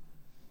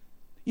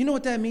 You know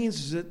what that means?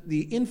 Is that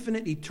the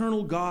infinite,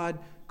 eternal God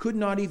could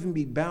not even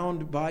be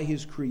bound by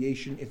his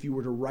creation if you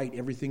were to write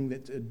everything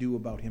that's due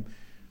about him.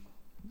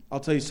 I'll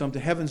tell you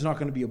something, heaven's not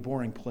going to be a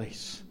boring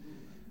place.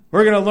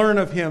 We're going to learn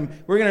of him.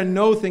 We're going to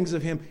know things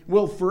of him.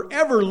 We'll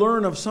forever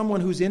learn of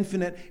someone who's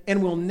infinite,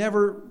 and we'll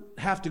never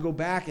have to go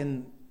back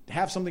and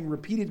have something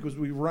repeated because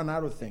we've run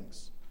out of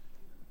things.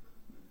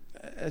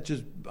 That's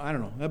just, I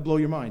don't know, that'd blow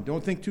your mind.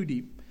 Don't think too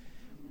deep.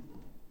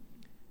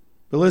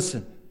 But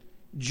listen,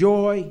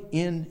 joy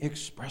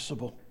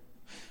inexpressible.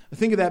 I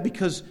think of that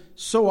because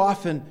so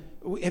often,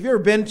 have you ever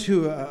been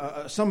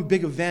to some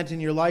big event in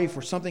your life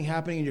or something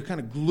happening and you're kind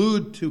of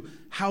glued to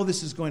how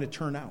this is going to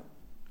turn out?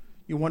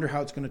 You wonder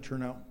how it's going to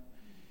turn out.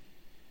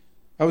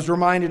 I was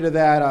reminded of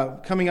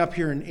that coming up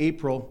here in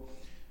April.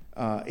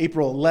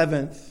 April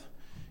 11th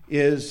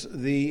is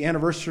the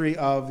anniversary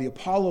of the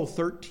Apollo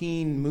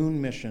 13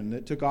 moon mission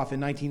that took off in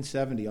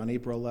 1970 on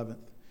April 11th.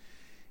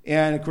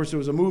 And, of course, there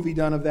was a movie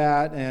done of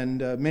that and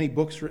many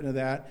books written of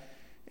that.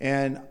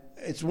 And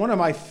it's one of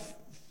my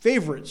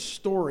favorite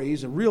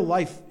stories, a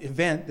real-life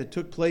event that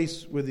took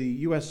place with the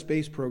U.S.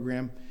 space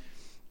program.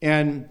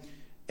 And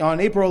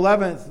on April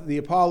 11th, the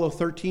Apollo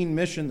 13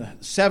 mission, the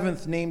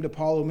seventh named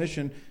Apollo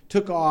mission,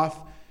 took off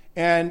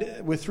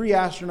and with 3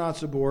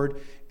 astronauts aboard,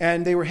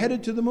 and they were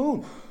headed to the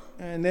moon.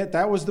 And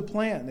that was the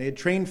plan. They had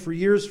trained for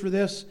years for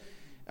this.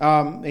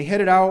 They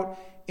headed out,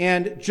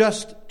 and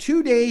just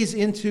 2 days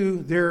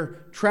into their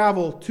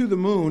travel to the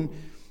moon,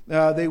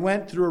 they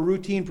went through a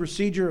routine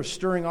procedure of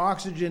stirring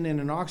oxygen in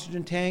an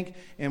oxygen tank,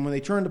 and when they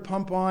turned the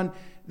pump on,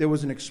 there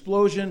was an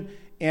explosion,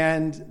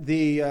 and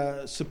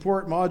the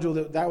support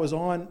module that was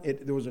on,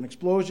 there was an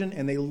explosion,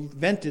 and they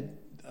vented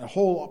a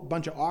whole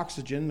bunch of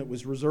oxygen that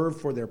was reserved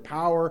for their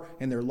power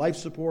and their life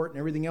support and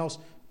everything else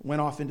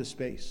went off into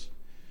space.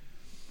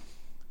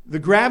 The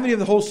gravity of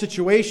the whole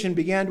situation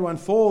began to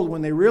unfold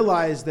when they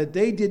realized that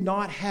they did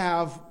not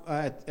have,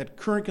 at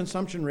current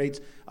consumption rates,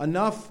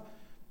 enough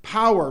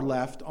power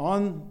left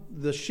on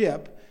the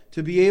ship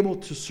to be able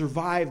to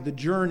survive the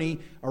journey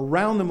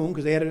around the moon,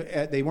 because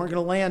they weren't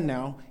going to land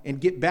now,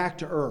 and get back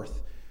to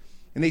Earth.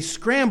 And they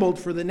scrambled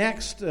for the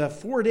next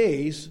 4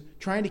 days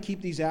trying to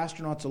keep these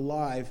astronauts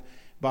alive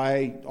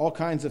by all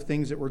kinds of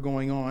things that were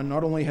going on.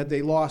 Not only had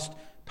they lost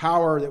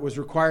power that was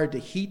required to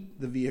heat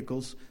the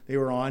vehicles they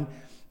were on,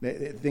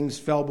 things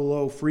fell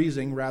below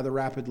freezing rather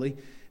rapidly.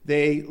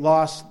 They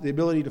lost the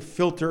ability to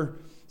filter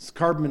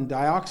carbon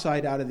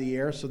dioxide out of the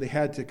air, so they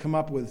had to come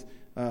up with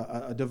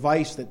a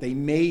device that they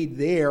made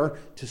there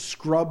to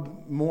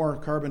scrub more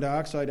carbon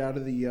dioxide out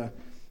of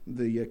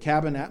the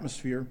cabin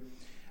atmosphere.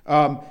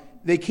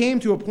 They came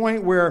to a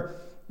point where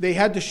they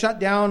had to shut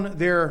down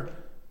their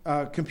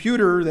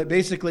computer that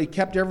basically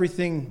kept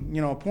everything,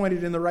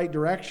 pointed in the right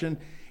direction,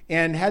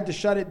 and had to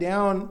shut it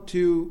down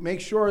to make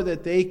sure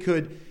that they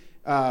could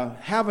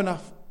have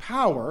enough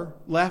power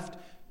left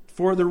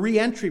for the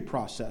re-entry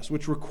process,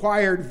 which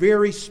required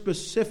very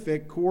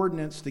specific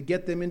coordinates to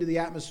get them into the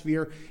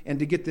atmosphere and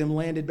to get them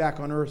landed back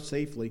on Earth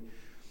safely.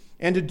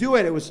 And to do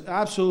it, it was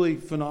absolutely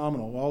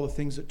phenomenal, all the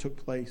things that took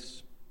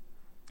place.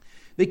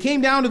 They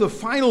came down to the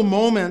final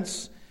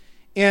moments,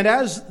 and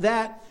as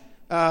that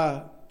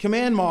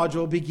command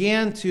module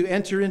began to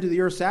enter into the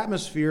Earth's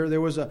atmosphere,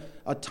 there was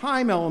a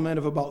time element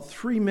of about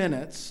 3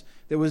 minutes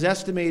that was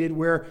estimated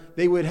where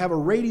they would have a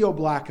radio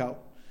blackout.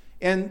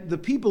 And the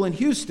people in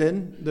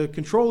Houston, the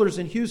controllers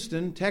in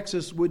Houston,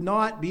 Texas, would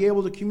not be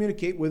able to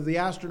communicate with the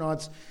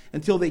astronauts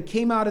until they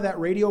came out of that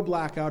radio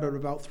blackout at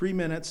about 3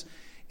 minutes,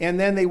 and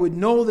then they would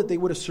know that they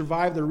would have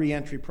survived the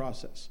re-entry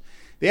process.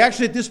 They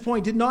actually at this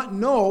point did not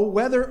know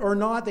whether or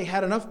not they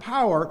had enough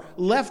power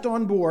left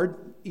on board,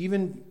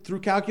 even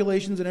through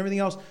calculations and everything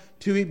else,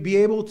 to be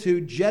able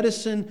to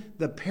jettison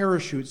the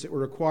parachutes that were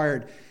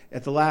required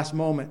at the last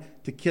moment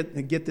to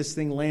get this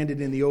thing landed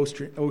in the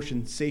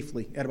ocean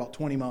safely at about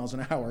 20 miles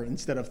an hour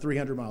instead of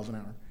 300 miles an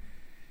hour.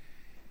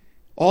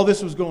 All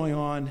this was going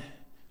on.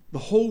 The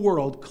whole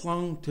world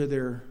clung to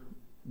their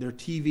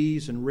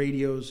TVs and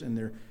radios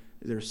and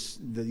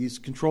these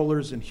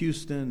controllers in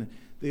Houston.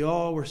 They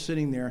all were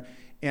sitting there.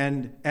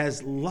 And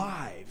as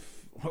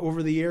live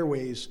over the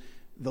airways,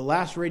 the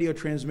last radio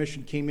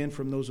transmission came in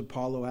from those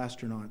Apollo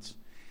astronauts.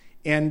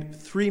 And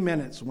 3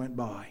 minutes went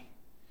by.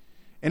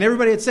 And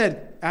everybody had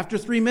said, after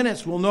 3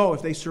 minutes, we'll know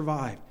if they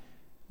survive.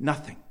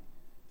 Nothing.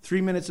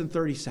 3 minutes and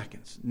 30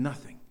 seconds.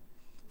 Nothing.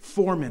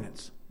 4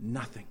 minutes.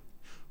 Nothing.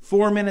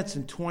 4 minutes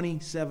and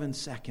 27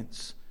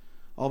 seconds.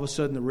 All of a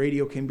sudden, the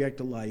radio came back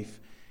to life,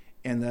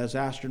 and those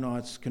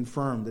astronauts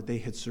confirmed that they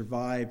had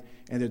survived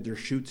and that their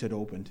chutes had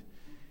opened.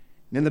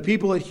 And then the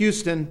people at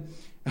Houston,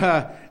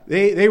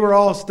 they were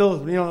all still,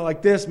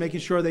 like this,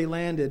 making sure they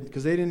landed,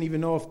 because they didn't even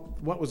know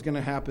what was going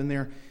to happen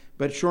there.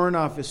 But sure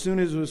enough, as soon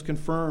as it was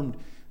confirmed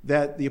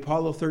that the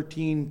Apollo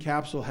 13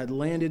 capsule had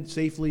landed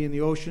safely in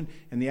the ocean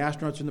and the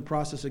astronauts were in the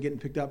process of getting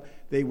picked up,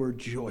 they were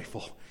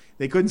joyful.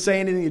 They couldn't say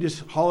anything. They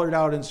just hollered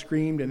out and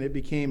screamed, and it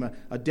became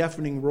a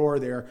deafening roar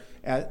there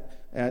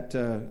at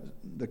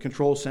the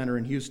control center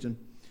in Houston.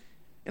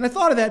 And I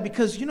thought of that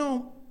because,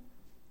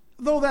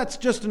 though that's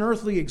just an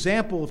earthly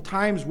example of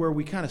times where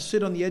we kind of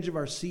sit on the edge of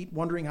our seat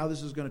wondering how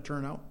this is going to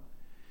turn out,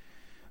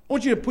 I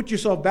want you to put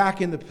yourself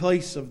back in the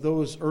place of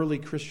those early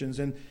Christians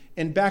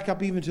and back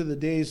up even to the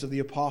days of the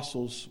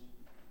apostles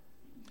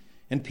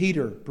and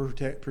Peter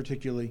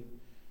particularly.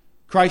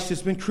 Christ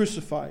has been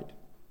crucified.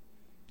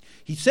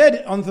 He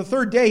said on the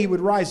third day he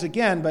would rise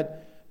again,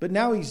 but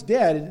now he's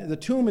dead. The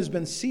tomb has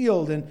been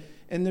sealed, and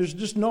there's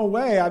just no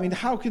way. I mean,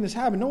 how can this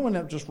happen? No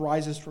one just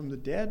rises from the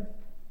dead.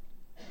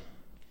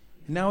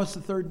 And now it's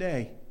the third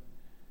day.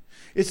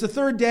 It's the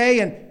third day,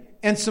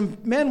 and some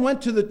men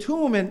went to the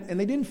tomb, and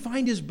they didn't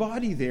find his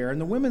body there. And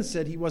the women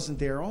said he wasn't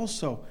there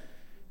also.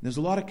 And there's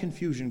a lot of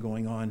confusion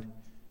going on.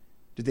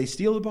 Did they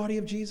steal the body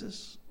of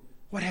Jesus?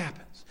 What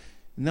happens?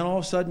 And then all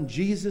of a sudden,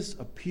 Jesus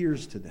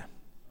appears to them.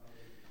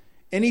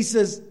 And he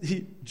says,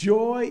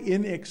 joy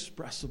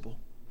inexpressible.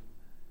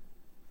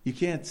 You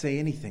can't say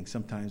anything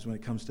sometimes when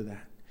it comes to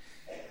that.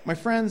 My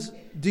friends,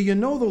 do you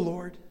know the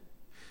Lord?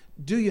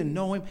 Do you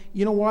know him?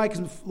 You know why?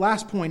 Because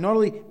last point, not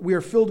only we are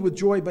filled with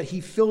joy, but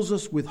he fills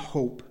us with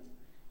hope.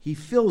 He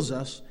fills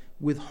us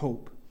with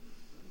hope.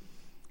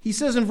 He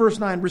says in verse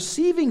 9,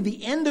 receiving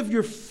the end of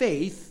your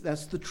faith,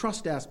 that's the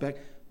trust aspect,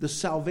 the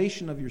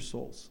salvation of your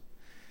souls.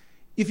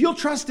 If you'll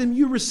trust him,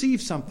 you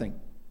receive something.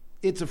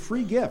 It's a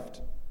free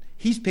gift.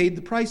 He's paid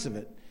the price of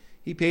it.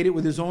 He paid it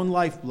with his own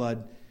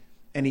lifeblood,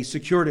 and he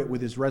secured it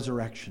with his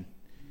resurrection.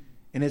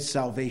 And it's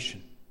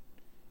salvation.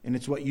 And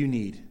it's what you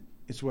need.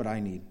 It's what I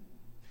need.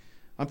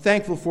 I'm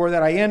thankful for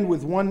that. I end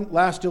with one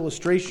last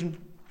illustration.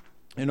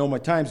 I know my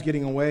time's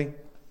getting away.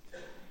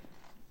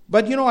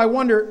 But, I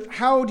wonder,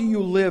 how do you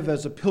live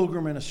as a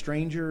pilgrim and a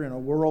stranger in a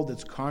world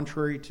that's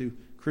contrary to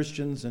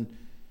Christians and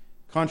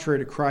contrary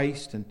to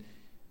Christ? And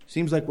it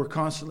seems like we're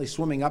constantly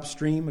swimming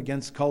upstream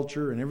against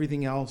culture and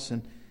everything else.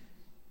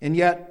 And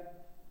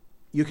yet,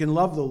 you can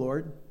love the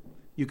Lord.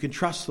 You can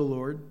trust the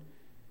Lord.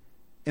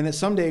 And that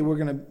someday we're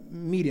going to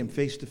meet him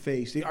face to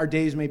face. Our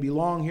days may be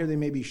long here, they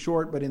may be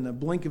short, but in the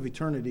blink of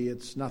eternity,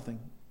 it's nothing.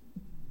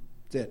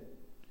 That's it.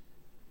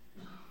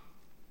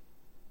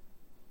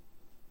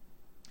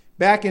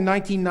 Back in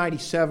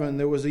 1997,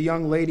 there was a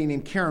young lady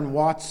named Karen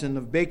Watson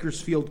of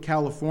Bakersfield,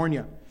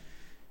 California.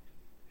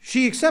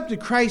 She accepted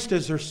Christ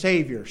as her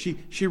Savior.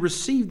 She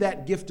received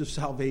that gift of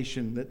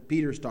salvation that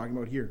Peter's talking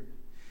about here.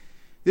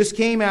 This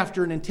came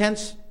after an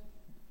intense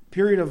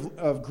period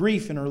of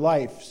grief in her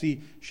life.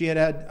 See, she had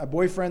a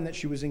boyfriend that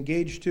she was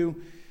engaged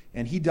to,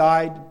 and he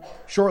died.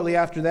 Shortly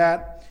after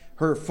that,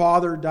 her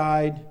father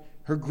died,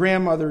 her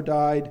grandmother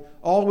died,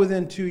 all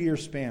within 2-year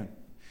span.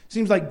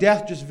 Seems like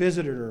death just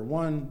visited her,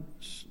 one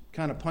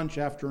kind of punch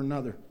after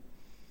another.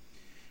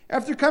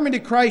 After coming to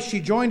Christ, she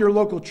joined her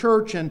local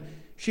church, and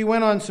she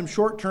went on some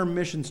short-term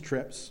missions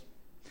trips.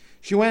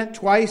 She went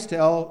twice to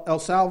El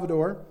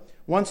Salvador,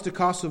 once to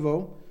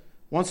Kosovo,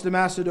 once to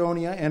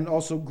Macedonia, and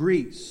also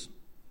Greece.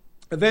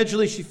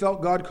 Eventually, she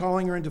felt God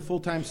calling her into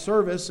full-time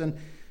service, and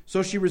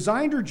so she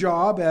resigned her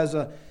job as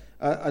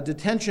a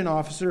detention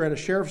officer at a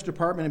sheriff's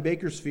department in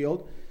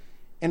Bakersfield,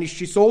 and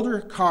she sold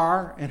her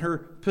car and her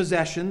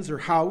possessions, her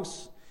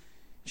house.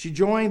 She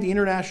joined the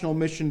International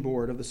Mission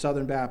Board of the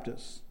Southern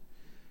Baptists.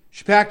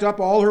 She packed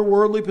up all her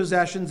worldly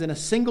possessions in a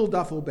single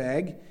duffel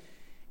bag,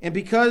 and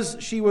because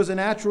she was a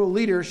natural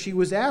leader, she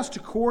was asked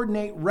to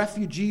coordinate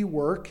refugee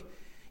work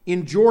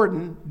in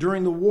Jordan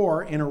during the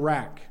war in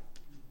Iraq.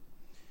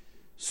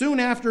 Soon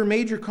after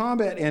major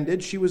combat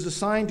ended, she was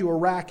assigned to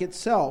Iraq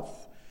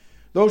itself.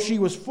 Though she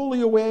was fully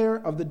aware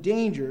of the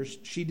dangers,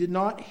 she did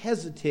not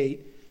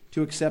hesitate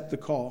to accept the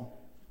call.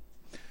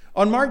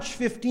 On March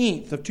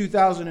 15th of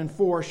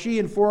 2004, she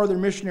and 4 other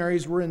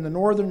missionaries were in the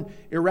northern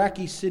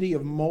Iraqi city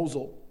of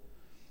Mosul,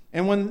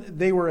 and when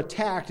they were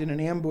attacked in an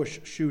ambush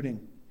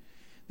shooting.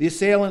 The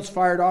assailants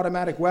fired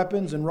automatic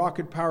weapons and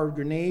rocket-powered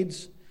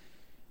grenades.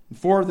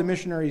 4 of the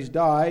missionaries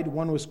died.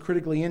 1 was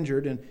critically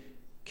injured, and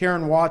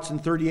Karen Watson,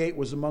 38,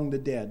 was among the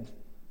dead.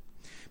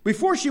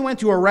 Before she went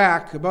to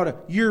Iraq, about a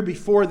year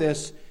before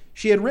this,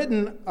 she had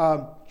written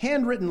a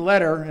handwritten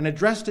letter and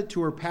addressed it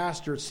to her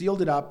pastor,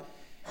 sealed it up,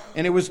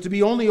 and it was to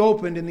be only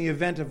opened in the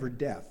event of her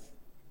death.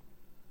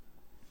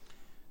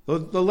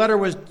 The letter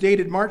was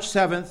dated March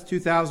 7th,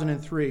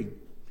 2003.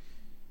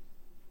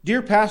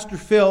 Dear Pastor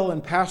Phil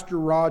and Pastor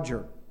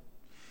Roger,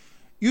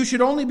 you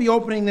should only be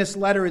opening this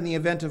letter in the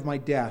event of my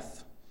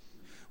death.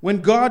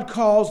 When God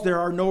calls, there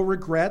are no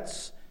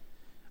regrets.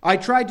 I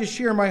tried to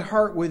share my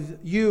heart with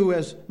you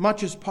as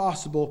much as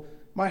possible.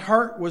 My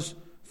heart was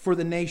for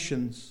the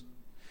nations.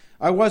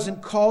 I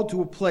wasn't called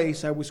to a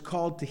place, I was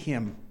called to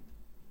Him.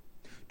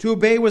 To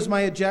obey was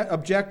my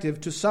objective.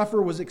 To suffer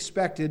was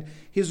expected.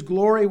 His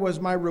glory was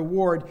my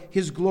reward.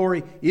 His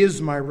glory is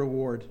my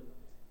reward.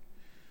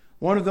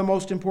 One of the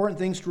most important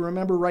things to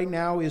remember right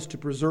now is to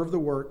preserve the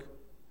work.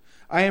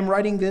 I am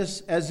writing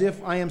this as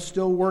if I am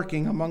still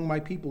working among my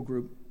people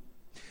group.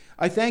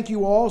 I thank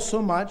you all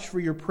so much for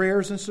your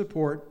prayers and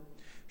support.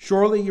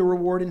 Surely your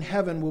reward in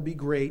heaven will be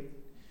great.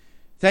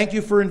 Thank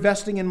you for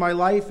investing in my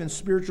life and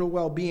spiritual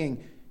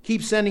well-being.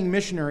 Keep sending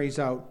missionaries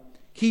out.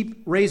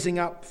 Keep raising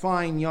up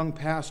fine young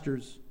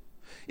pastors.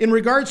 In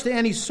regards to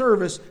any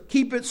service,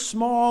 keep it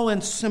small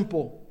and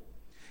simple.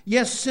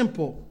 Yes,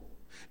 simple.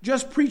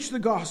 Just preach the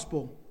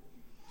gospel.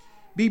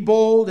 Be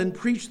bold and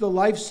preach the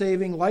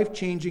life-saving,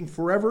 life-changing,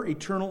 forever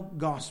eternal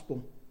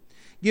gospel.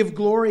 Give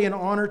glory and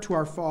honor to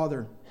our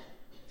Father.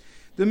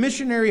 The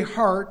missionary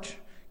heart,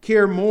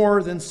 care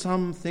more than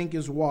some think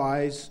is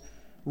wise,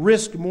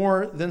 risk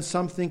more than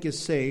some think is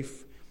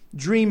safe,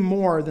 dream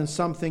more than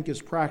some think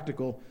is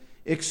practical,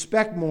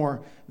 expect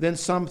more than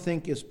some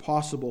think is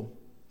possible.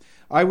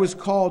 I was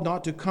called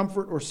not to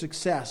comfort or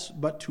success,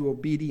 but to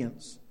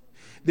obedience.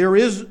 There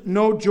is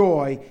no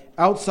joy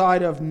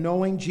outside of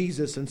knowing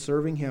Jesus and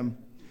serving Him.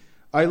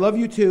 I love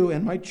you too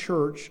and my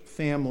church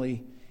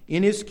family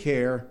in His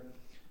care.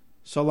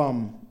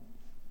 Salam.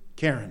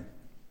 Karen.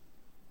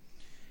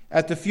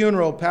 At the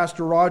funeral,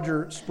 Pastor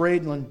Roger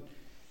Spradlin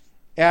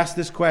asked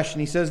this question.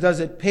 He says, does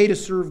it pay to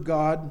serve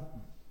God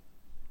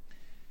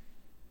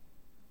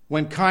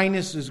when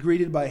kindness is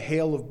greeted by a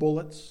hail of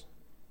bullets?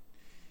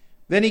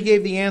 Then he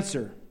gave the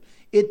answer.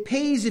 It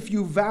pays if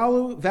you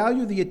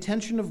value the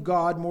attention of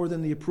God more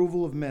than the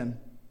approval of men.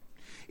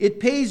 It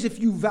pays if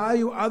you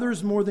value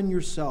others more than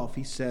yourself,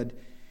 he said.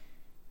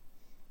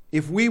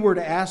 If we were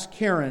to ask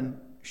Karen,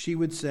 she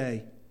would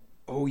say,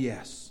 oh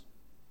yes.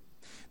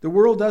 The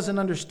world doesn't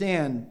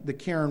understand the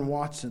Karen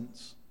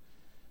Watsons.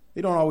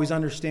 They don't always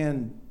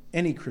understand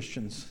any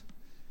Christians.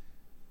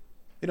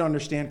 They don't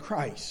understand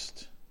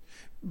Christ.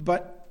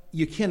 But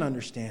you can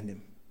understand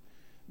Him.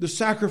 The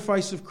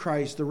sacrifice of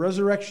Christ, the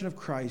resurrection of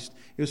Christ,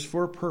 is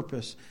for a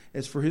purpose.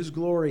 It's for His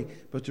glory,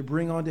 but to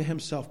bring unto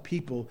Himself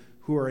people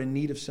who are in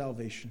need of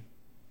salvation.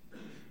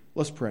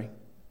 Let's pray.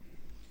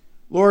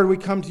 Lord, we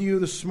come to You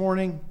this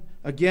morning,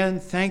 again,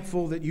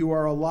 thankful that You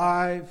are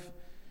alive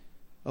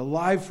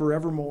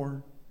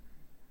forevermore.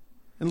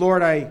 And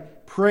Lord, I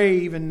pray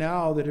even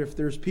now that if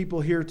there's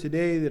people here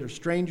today that are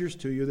strangers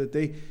to You, that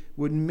they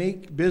would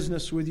make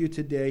business with You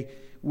today,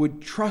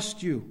 would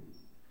trust You,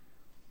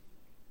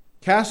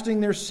 casting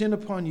their sin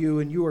upon You,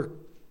 and You are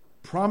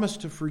promised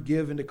to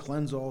forgive and to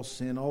cleanse all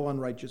sin, all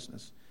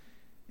unrighteousness,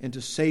 and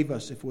to save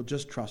us if we'll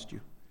just trust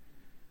You.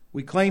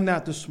 We claim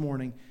that this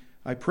morning.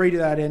 I pray to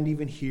that end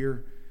even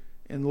here.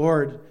 And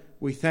Lord,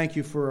 we thank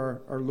you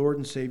for our Lord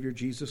and Savior,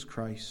 Jesus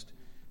Christ.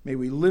 May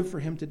we live for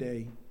him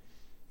today.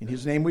 In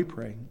his name we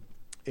pray.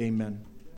 Amen.